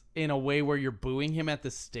case in a way where you're booing him at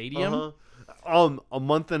the stadium. A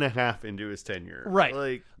month and a half into his tenure.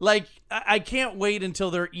 Right. Like I can't wait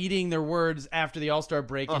until they're eating their words after the All-Star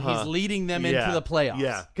break and he's leading them into the playoffs.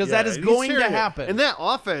 Yeah. Because that is going to happen. And that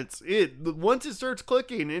offense, once it starts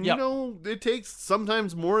clicking, and it takes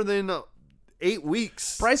sometimes more than 8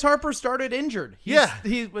 weeks. Bryce Harper started injured. Is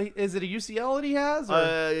it a UCL that he has?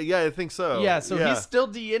 Yeah, I think so. Yeah, so he's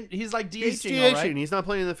still he's like DHing. He's DHing. Right? He's not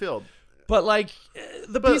playing in the field. But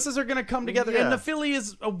the pieces are going to come together, and the Philly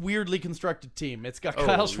is a weirdly constructed team. It's got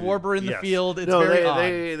Kyle Schwarber in the field. It's very odd.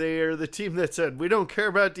 They are the team that said we don't care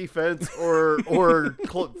about defense or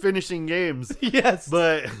finishing games. Yes,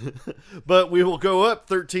 but we will go up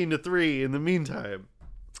 13-3 in the meantime.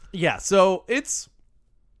 Yeah, so it's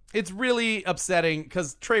really upsetting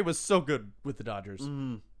because Trey was so good with the Dodgers.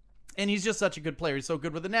 Mm-hmm. And he's just such a good player. He's so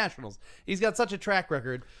good with the Nationals. He's got such a track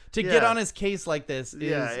record. To get on his case like this is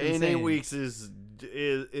insane. In 8 weeks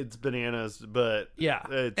it's bananas, but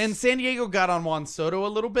and San Diego got on Juan Soto a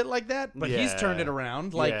little bit like that, but he's turned it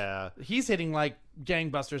around. He's hitting like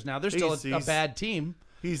gangbusters now. They're still a bad team.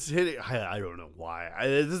 He's hitting. I don't know why.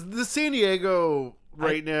 The San Diego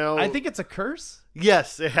now. I think it's a curse.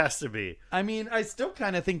 Yes, it has to be. I mean, I still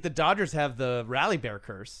kind of think the Dodgers have the Rally Bear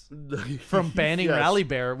curse from banning Rally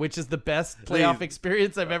Bear, which is the best playoff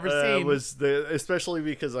experience I've ever seen. Especially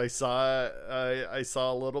because I saw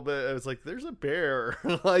a little bit. I was like, "There's a bear."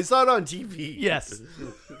 I saw it on TV. Yes,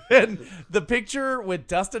 and the picture with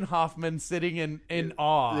Dustin Hoffman sitting in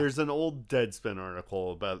awe. There's an old Deadspin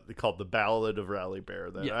article called "The Ballad of Rally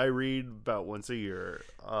Bear" that I read about once a year.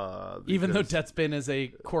 Even though Deadspin is a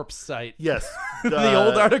corpse site. Yes. The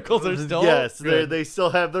old articles are still they still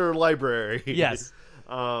have their library. Yes.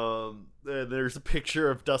 There's a picture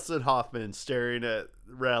of Dustin Hoffman staring at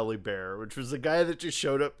Rally Bear, which was the guy that just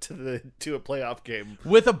showed up to a playoff game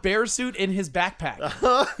with a bear suit in his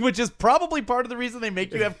backpack, which is probably part of the reason they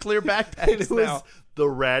make you have clear backpacks now. The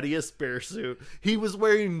rattiest bear suit. He was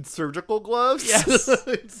wearing surgical gloves. Yes.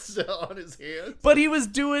 On his hands. But he was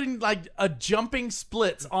doing like a jumping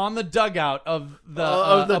splits on the dugout of the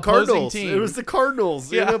opposing Cardinals. team. It was the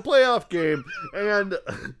Cardinals in a playoff game, and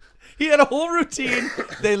he had a whole routine.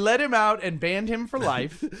 They let him out and banned him for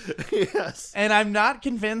life. Yes. And I'm not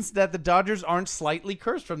convinced that the Dodgers aren't slightly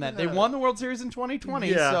cursed from that. They won the World Series in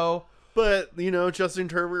 2020, so. But, Justin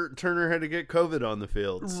Turner had to get COVID on the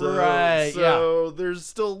field. So, right, there's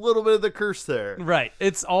still a little bit of the curse there. Right.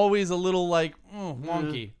 It's always a little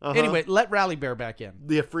wonky. Anyway, let Rally Bear back in.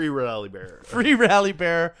 The free Rally Bear. Free Rally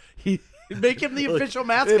Bear. Make him the official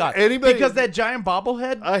mascot. Because that giant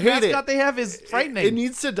bobblehead mascot they have is frightening. It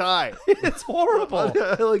needs to die. It's horrible.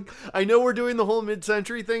 I know we're doing the whole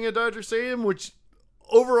mid-century thing at Dodger Stadium, which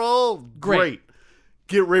overall, great.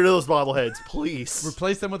 Get rid of those bobbleheads, please.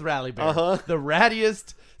 Replace them with Rally Bear. The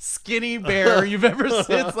rattiest, skinny bear you've ever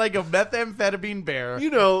seen. It's like a methamphetamine bear.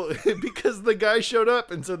 Because the guy showed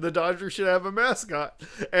up and said the Dodgers should have a mascot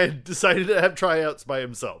and decided to have tryouts by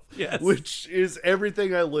himself. Yes. Which is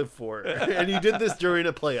everything I live for. And he did this during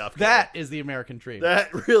a playoff game. That is the American dream.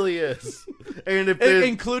 That really is. And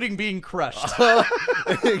including being crushed.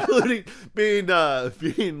 Including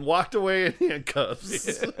being walked away in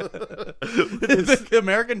handcuffs. The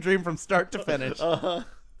American dream from start to finish.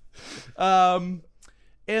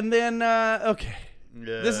 And then,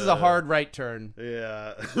 this is a hard right turn.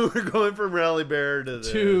 Yeah. We're going from Rally Bear to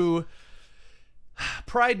this. To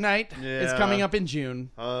Pride Night is coming up in June.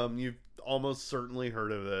 You've almost certainly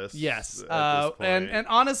heard of this. Yes. And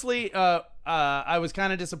honestly, I was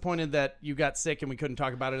kind of disappointed that you got sick and we couldn't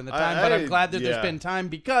talk about it in the time, but I'm glad that there's been time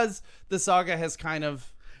because the saga has kind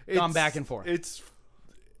of gone back and forth.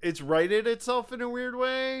 It's righted itself in a weird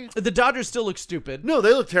way. The Dodgers still look stupid. No,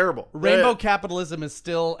 they look terrible. Rainbow capitalism is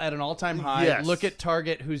still at an all-time high. Yes. Look at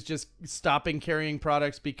Target, who's just stopping carrying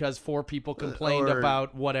products because 4 people complained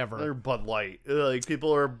about whatever. They're Bud Light.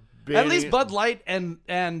 People are At least Bud Light and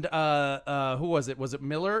who was it? Was it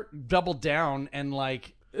Miller? Doubled down and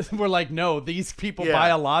like we're like, no, these people buy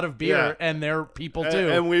a lot of beer and they're people too,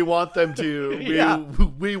 and we want them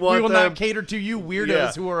to. We will not cater to you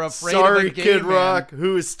weirdos who are afraid Sorry, of a gay Kid man. Rock,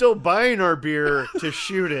 who is still buying our beer to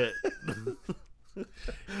shoot it.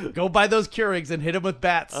 Go buy those Keurigs and hit them with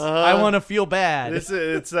bats. I want to feel bad. It's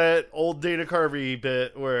that old Dana Carvey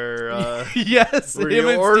bit where yes, where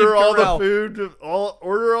you order all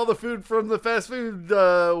the food from the fast food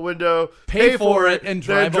window, pay for it, and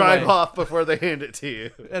drive away. off before they hand it to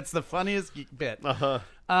you. That's the funniest bit.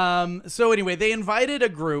 So anyway, they invited a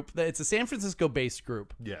group. It's a San Francisco-based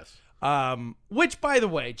group. Yes. Which, by the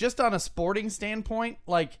way, just on a sporting standpoint,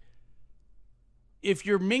 like, if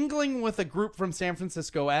you're mingling with a group from San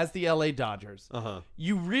Francisco as the LA Dodgers,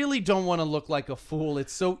 you really don't want to look like a fool.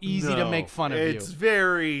 It's so easy to make fun of you. It's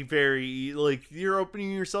very, very, like, you're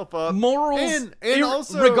opening yourself up. Morals, and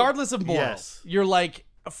also, regardless of morals, you're like,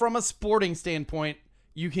 from a sporting standpoint,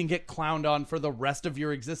 you can get clowned on for the rest of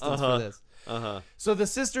your existence for this. So the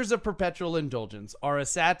Sisters of Perpetual Indulgence are a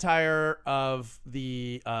satire of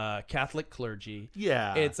the Catholic clergy.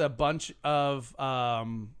 Yeah. It's a bunch of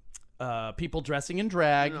people dressing in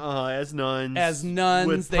drag as nuns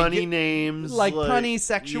with punny names, like punny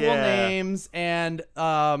sexual names, and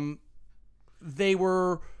they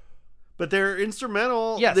were, but they're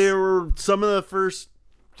instrumental. Yes, they were some of the first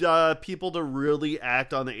people to really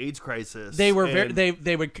act on the AIDS crisis. They were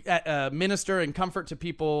they would minister and comfort to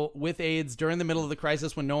people with AIDS during the middle of the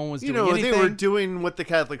crisis when no one was doing anything. They were doing what the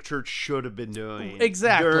Catholic Church should have been doing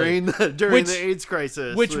exactly during the AIDS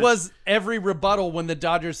crisis, which was every rebuttal when the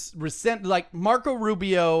Dodgers resent, like Marco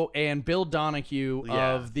Rubio and Bill Donahue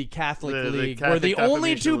of the Catholic League were the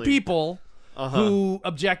only two people who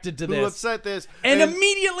objected to this, who upset this, and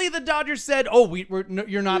immediately the Dodgers said, "Oh,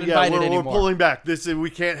 you're not invited anymore. We're pulling back.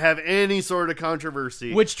 We can't have any sort of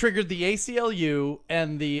controversy," which triggered the ACLU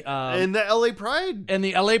and the LA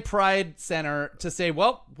Pride Center to say,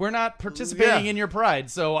 "Well, we're not participating in your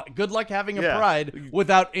Pride, so good luck having a Pride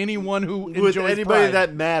without anyone who enjoys anybody Pride.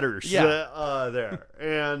 That matters." There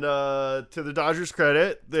and to the Dodgers'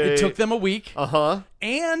 credit, it took them a week.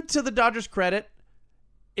 And to the Dodgers' credit,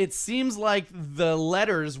 it seems like the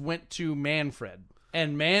letters went to Manfred,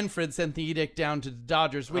 and Manfred sent the edict down to the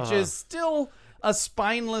Dodgers, which is still a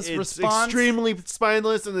spineless response. Extremely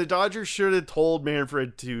spineless, and the Dodgers should have told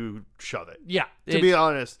Manfred to shove it. Yeah. To be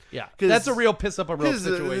honest. Yeah. That's a real piss up a real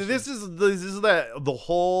situation. This is the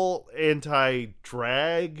whole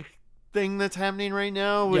anti-drag thing that's happening right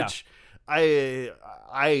now, which I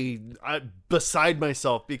beside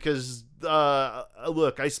myself because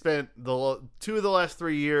look, I spent 2 of the last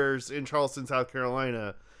 3 years in Charleston, South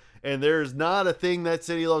Carolina, and there's not a thing that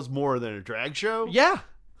city loves more than a drag show. Yeah.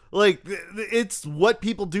 Like, it's what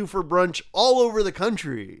people do for brunch all over the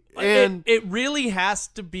country. And it really has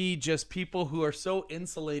to be just people who are so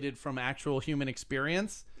insulated from actual human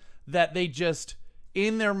experience that they just,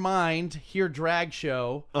 in their mind, hear drag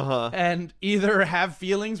show and either have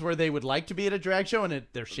feelings where they would like to be at a drag show and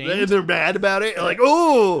they're shamed. And they're mad about it. Like,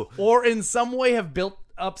 oh! Or in some way have built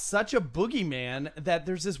up such a boogeyman that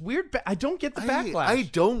there's this weird I don't get the backlash. I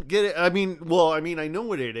don't get it. I mean, I know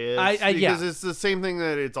what it is. Because it's the same thing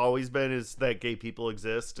that it's always been, is that gay people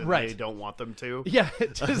exist and they don't want them to. Yeah.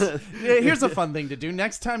 Here's a fun thing to do.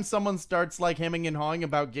 Next time someone starts like hemming and hawing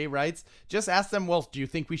about gay rights, just ask them, well, do you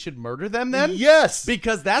think we should murder them then? Yes.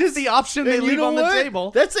 Because that's the option they leave on the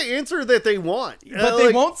table. That's the answer that they want. But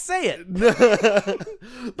they won't say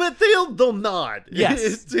it. But they'll nod.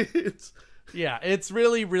 Yes. Yeah, it's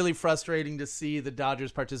really, really frustrating to see the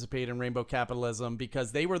Dodgers participate in rainbow capitalism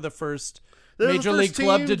because they were the first major league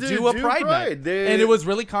club to do a Pride Night. And it was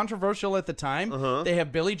really controversial at the time. They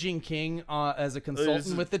have Billie Jean King as a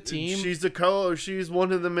consultant with the team. She's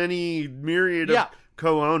one of the many myriad of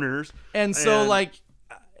co-owners. And so, like,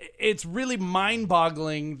 it's really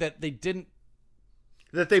mind-boggling that they didn't...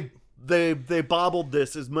 That they bobbled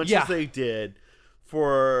this as much as they did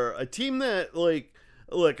for a team that, like...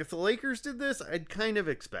 Look, if the Lakers did this, I'd kind of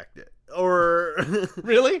expect it. Or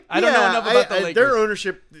really? I don't know enough about the Lakers. Their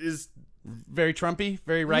ownership is very Trumpy,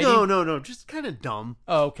 very righty. No, just kind of dumb.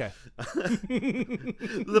 Oh, okay.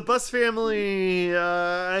 The Buss family,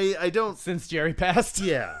 I don't. Since Jerry passed.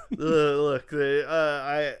 Yeah. Look,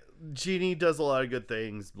 Jeannie does a lot of good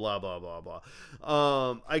things. Blah blah blah blah.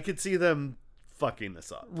 I could see them fucking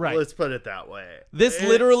this up. Right. Let's put it that way. This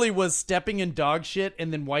literally was stepping in dog shit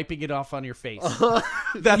and then wiping it off on your face.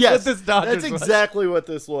 That's what this Dodgers That's exactly what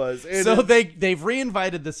this was. And so they've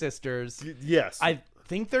reinvited the sisters. Yes. I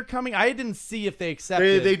think they're coming. I didn't see if they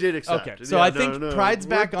accepted. They did accept. Okay, so I think Pride's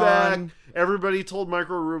back on. Everybody told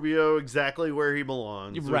Marco Rubio exactly where he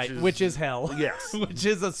belongs. Right, which is hell. Yes. Which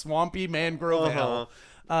is a swampy mangrove hell.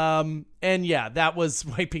 And yeah, that was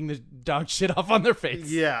wiping the dog shit off on their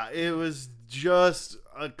face. Yeah, it was just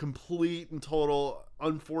a complete and total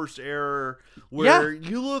unforced error where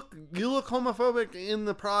you look homophobic in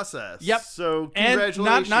the process. Yep. So congratulations.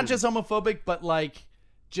 And not just homophobic, but like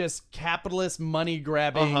just capitalist money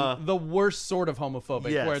grabbing, the worst sort of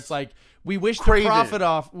homophobic, where it's like we wish to profit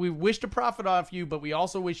off you, but we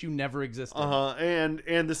also wish you never existed.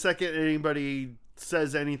 And the second anybody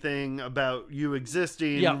says anything about you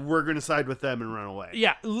existing, we're going to side with them and run away.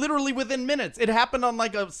 Yeah, literally within minutes. It happened on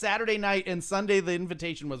like a Saturday night, and Sunday the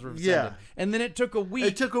invitation was rescinded. Yeah. And then it took a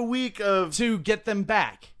week. To get them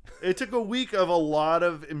back. It took a week of a lot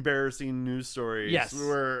of embarrassing news stories. Yes.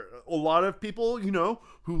 Where a lot of people,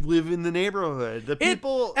 who live in the neighborhood.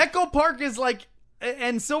 Echo Park is like,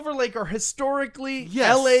 and Silver Lake are historically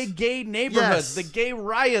LA gay neighborhoods. The gay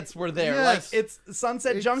riots were there. Like, it's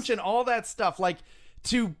Sunset Junction, all that stuff. Like,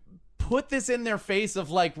 to put this in their face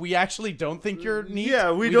of like, we actually don't think you're neat.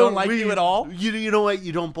 Yeah, we don't like you at all. You know what?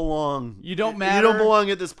 You don't belong. You don't matter. You don't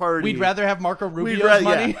belong at this party. We'd rather have Marco Rubio's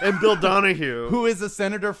money. And Bill Donahue. Who is a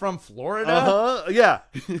senator from Florida. Yeah.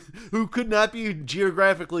 Who could not be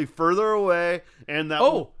geographically further away. And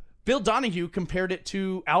that Bill Donahue compared it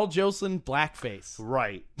to Al Jolson blackface.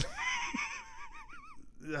 Right.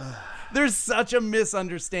 There's such a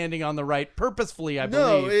misunderstanding on the right, purposefully, I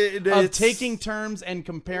believe, of taking terms and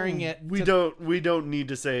comparing it. We don't need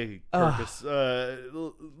to say purpose.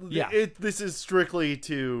 This is strictly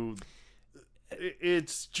to.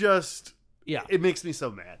 It's just. Yeah. It makes me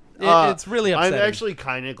so mad. It's really upsetting. I'm actually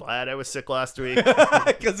kind of glad I was sick last week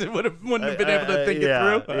because it wouldn't have been able to think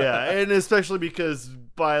it through. And especially because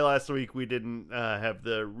by last week we didn't have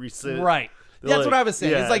the recent. Right. That's what I was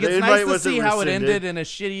saying. It's like, it's nice to see how it ended in a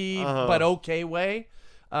shitty but okay way.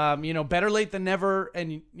 Better late than never.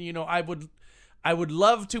 And I would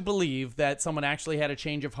love to believe that someone actually had a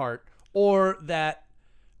change of heart, or that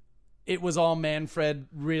it was all Manfred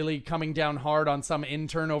really coming down hard on some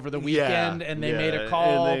intern over the weekend, and they made a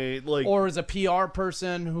call, or as a PR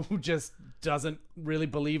person who just doesn't really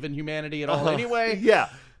believe in humanity at all anyway. Yeah.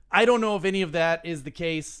 I don't know if any of that is the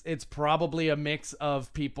case. It's probably a mix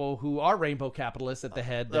of people who are rainbow capitalists at the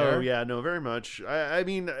head there. Oh, yeah, no, very much. I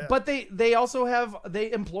mean... But they also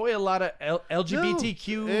they employ a lot of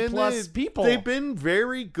LGBTQ plus people. They've been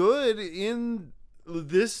very good in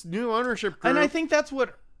this new ownership group. And I think that's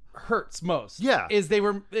what hurts most. Yeah.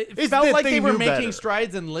 It felt like they were making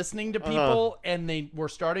strides and listening to people, and they were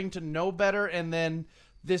starting to know better, and then...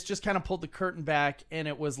 This just kind of pulled the curtain back, and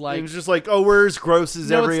it was like... It was just like, we're as gross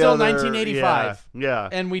as every other... No, it's still 1985. Yeah.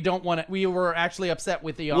 And we don't want it. We were actually upset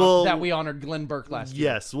with that we honored Glenn Burke last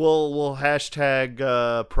year. Yes, we'll hashtag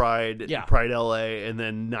Pride LA, and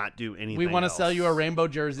then not do anything We want to sell you a rainbow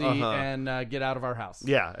jersey and get out of our house.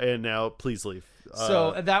 Yeah, and now please leave.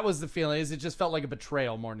 So that was the feeling. It just felt like a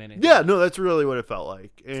betrayal more than anything. Yeah, no, that's really what it felt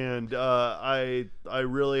like. And I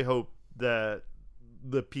really hope that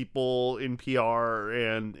the people in PR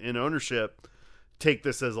and in ownership take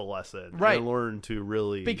this as a lesson, and learn to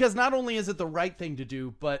really, because not only is it the right thing to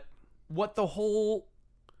do, but what the whole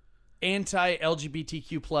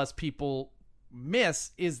anti-LGBTQ plus people miss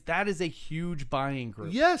is that is a huge buying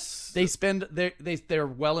group. Yes, they're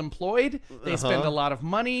well employed. They spend a lot of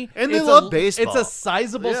money, and they love baseball. It's a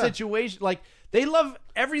sizable situation. Like, they love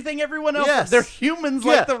everything everyone else. Yes. They're humans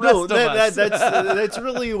like the rest of us. That's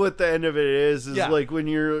really what the end of it is like when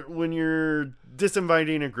you're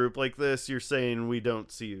disinviting a group like this, you're saying we don't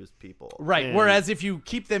see you as people. Right. And whereas if you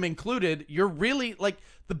keep them included, you're really like,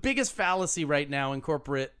 the biggest fallacy right now in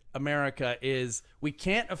corporate America is we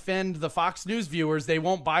can't offend the Fox News viewers. They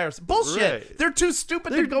won't buy our bullshit. Right. They're too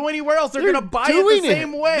stupid to go anywhere else. They're going to buy it the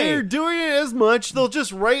same way. They're doing it as much. They'll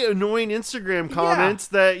just write annoying Instagram comments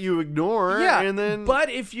that you ignore. Yeah. And then, but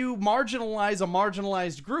if you marginalize a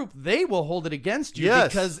marginalized group, they will hold it against you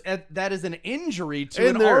because that is an injury to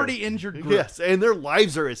an already injured group. Yes, and their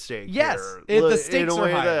lives are at stake. Yes, here, the stakes are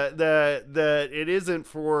high. That it isn't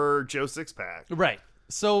for Joe Sixpack. Right.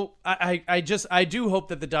 So I do hope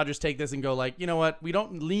that the Dodgers take this and go like, you know what? We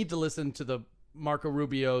don't need to listen to the Marco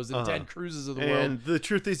Rubios and Ted Cruzes of the world. And the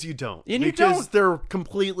truth is you don't. And because they're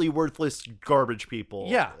completely worthless garbage people.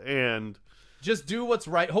 Yeah. And just do what's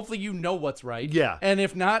right. Hopefully you know what's right. Yeah. And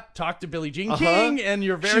if not, talk to Billie Jean King and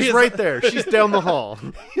your various... She's right there. She's down the hall.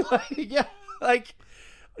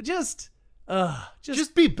 Just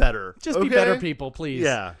Just be better. Just be better people, please.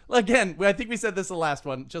 Yeah. Again, I think we said this the last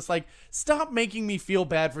one. Just like, stop making me feel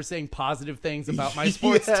bad for saying positive things about my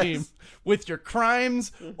sports team with your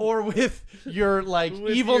crimes or with your like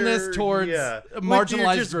with evilness towards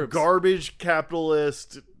marginalized just groups. Garbage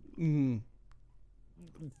capitalist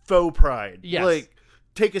faux pride. Yes. Like,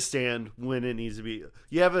 take a stand when it needs to be.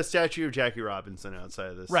 You have a statue of Jackie Robinson outside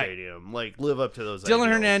of the stadium. Like, live up to those Dylan ideals.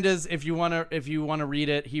 Hernandez, if you want to read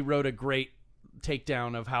it, he wrote a great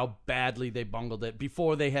takedown of how badly they bungled it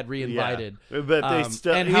before they had reinvited. Yeah. But they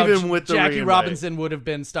still, and even how with the Jackie reinvite. Robinson would have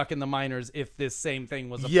been stuck in the minors if this same thing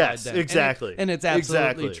was applied Yes, then. exactly. And it's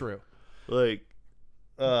absolutely true. Like,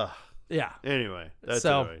 yeah. Anyway, that's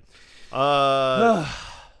so. annoying.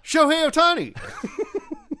 Shohei Ohtani.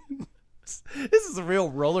 This is a real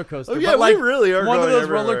roller coaster. Oh, yeah, but like, we really are one going of those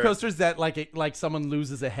everywhere. roller coasters that like someone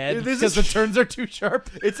loses a head This because is- the turns are too sharp.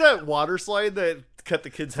 It's that water slide that cut the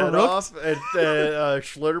kid's head Farouk? off at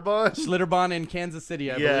Schlitterbahn. Schlitterbahn in Kansas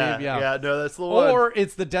City, I believe. Yeah, no, that's the one. Or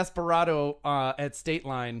it's the Desperado at State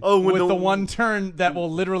Line when with the one turn that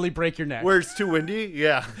will literally break your neck. Where it's too windy?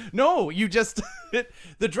 Yeah. No, you just...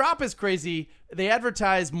 the drop is crazy. They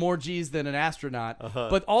advertise more G's than an astronaut,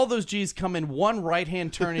 but all those G's come in one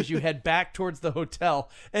right-hand turn as you head back towards the hotel,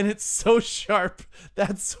 and it's so sharp.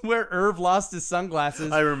 That's where Irv lost his sunglasses.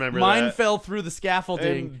 I remember Mine that. fell through the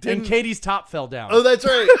scaffolding, and Katie's top fell down. Oh, that's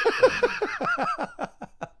right.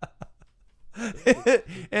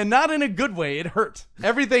 And not in a good way. It hurt.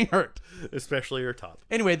 Everything hurt. Especially your top.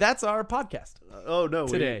 Anyway, that's our podcast Oh, no.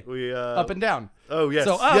 today. We Up and down. Oh, yes.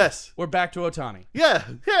 So up, yes. we're back to Ohtani. Yeah.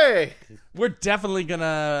 Hey. We're definitely going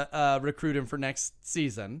to recruit him for next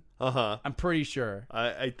season. Uh-huh. I'm pretty sure.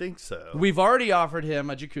 I think so. We've already offered him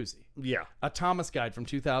a jacuzzi, Yeah. a Thomas guide from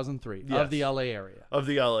 2003 Yes. of the LA area, Of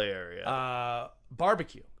the LA area.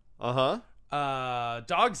 barbecue, Uh-huh.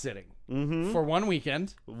 dog sitting for 1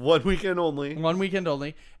 weekend. 1 weekend only. 1 weekend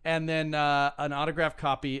only, and then an autographed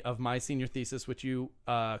copy of my senior thesis, which you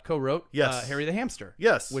co-wrote. Yes. Harry the Hamster.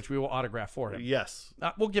 Yes. Which we will autograph for him. Yes.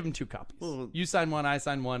 We'll give him 2 copies. You sign one, I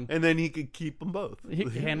sign one. And then he could keep them both.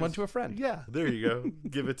 Hand one to a friend. Yeah, there you go.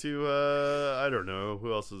 Give it to, I don't know.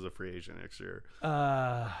 Who else is a free agent next year?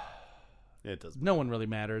 It doesn't. No one really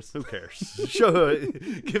matters. Who cares?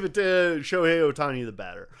 Give it to Shohei Ohtani the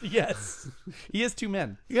batter. Yes, he has 2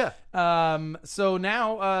 men. Yeah. So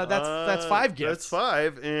now that's 5 gifts. That's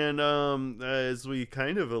 5, and as we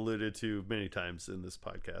kind of alluded to many times in this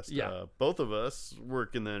podcast, both of us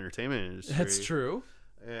work in the entertainment industry. That's true.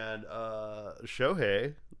 And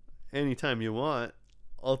Shohei, anytime you want,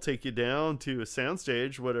 I'll take you down to a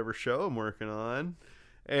soundstage, whatever show I'm working on,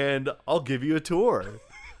 and I'll give you a tour.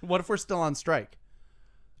 What if we're still on strike?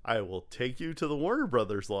 I will take you to the Warner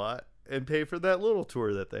Brothers lot and pay for that little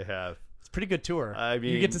tour that they have. It's a pretty good tour. I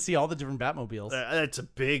mean, you get to see all the different Batmobiles. That's a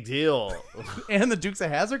big deal. And the Dukes of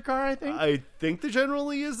Hazzard car, I think. I think the General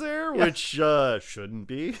Lee is there, which shouldn't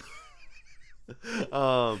be.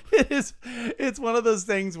 It's one of those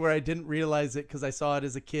things where I didn't realize it because I saw it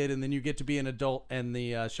as a kid, and then you get to be an adult, and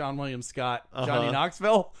the Sean William Scott Johnny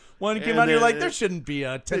Knoxville one came out, and you're like, there shouldn't be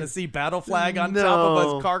a Tennessee battle flag on top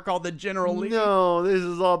of a car called the General Lee. No, this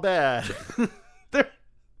is all bad.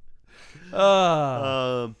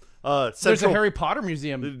 There's a Harry Potter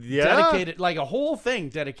museum dedicated, like a whole thing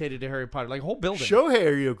dedicated to Harry Potter, like a whole building. Shohei,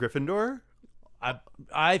 are you a Gryffindor?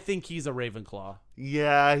 I think he's a Ravenclaw.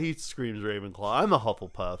 Yeah, he screams Ravenclaw. I'm a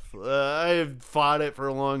Hufflepuff. I've fought it for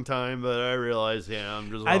a long time, but I realize, I'm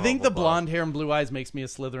just I think Hufflepuff. the blonde hair and blue eyes makes me a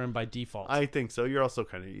Slytherin by default. I think so. You're also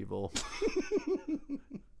kind of evil.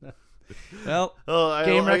 Well,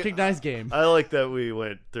 recognized game. I like that we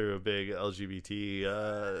went through a big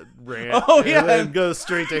LGBT rant. Oh, yeah. And then go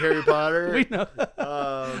straight to Harry Potter. We know.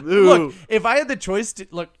 Look, if I had the choice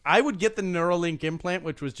I would get the Neuralink implant,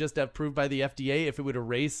 which was just approved by the FDA, if it would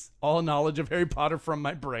erase all knowledge of Harry Potter from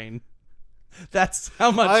my brain. That's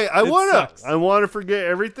how much I sucks. want to forget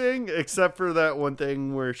everything except for that one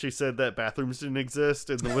thing where she said that bathrooms didn't exist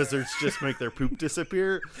and the wizards just make their poop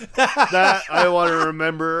disappear. That I want to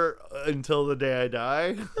remember until the day I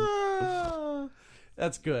die.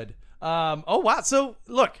 That's good. Oh wow! So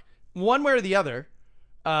look, one way or the other,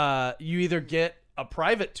 you either get a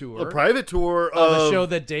private tour of of a show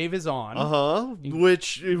that Dave is on.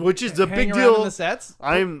 Which is a big around deal. in the sets.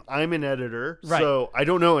 I'm an editor, Right. so I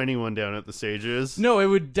don't know anyone down at the stages. No, it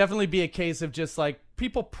would definitely be a case of just like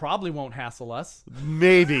people probably won't hassle us.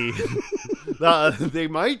 Maybe they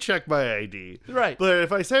might check my ID, Right. But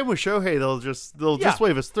if I say I'm with Shohei, they'll just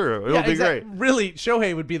wave us through. It'll be great. Really,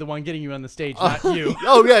 Shohei would be the one getting you on the stage, not you.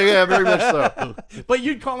 Oh yeah, very much so. But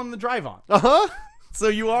you'd call him the drive on. Uh huh. So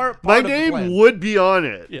you are part My of the plan. name would be on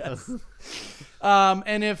it. Yes.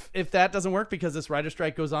 And if that doesn't work because this writer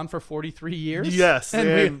strike goes on for 43 years, yes,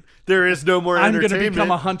 and there is no more I'm entertainment, going to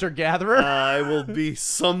become a hunter-gatherer. I will be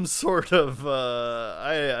some sort of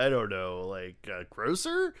I don't know, like a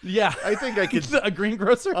grocer. Yeah, I think I could a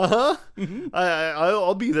greengrocer. Mm-hmm.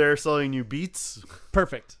 I'll be there selling you beets.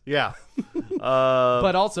 Perfect. Yeah.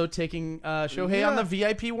 But also taking Shohei on the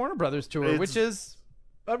VIP Warner Brothers tour, which is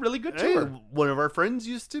a really good tour. One of our friends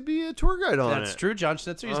used to be a tour guide on That's true. John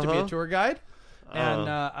Schnitzer used to be a tour guide. And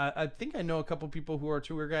I think I know a couple people who are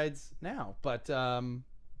tour guides now. But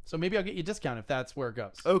so maybe I'll get you a discount if that's where it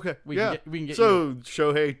goes. Okay. We can get so you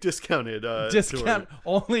Shohei discounted. Discount tour.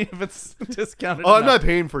 Only if it's discounted. Oh, I'm not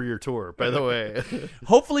paying for your tour, by the way.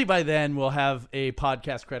 Hopefully by then we'll have a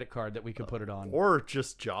podcast credit card that we can put it on. Or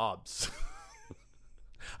just jobs.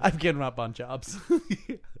 I've given up on jobs.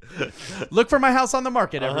 Look for my house on the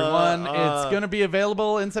market, everyone. It's going to be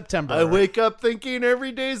available in September. I wake up thinking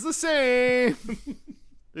every day's the same.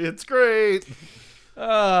 It's great.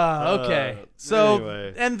 Okay. So,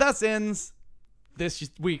 anyway. And thus ends this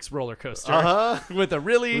week's roller coaster with a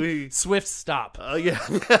really swift stop. Yeah.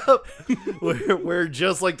 we're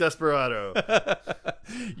just like Desperado.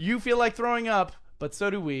 You feel like throwing up, but so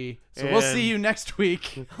do we. So we'll see you next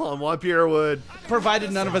week. On Juan Pierre Wood.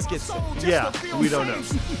 Provided none of us get sick. Yeah, we don't know.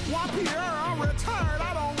 Juan Pierre, I'm retired.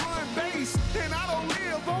 I don't run base, and I don't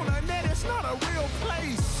live on a net. It's not a real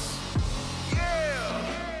place.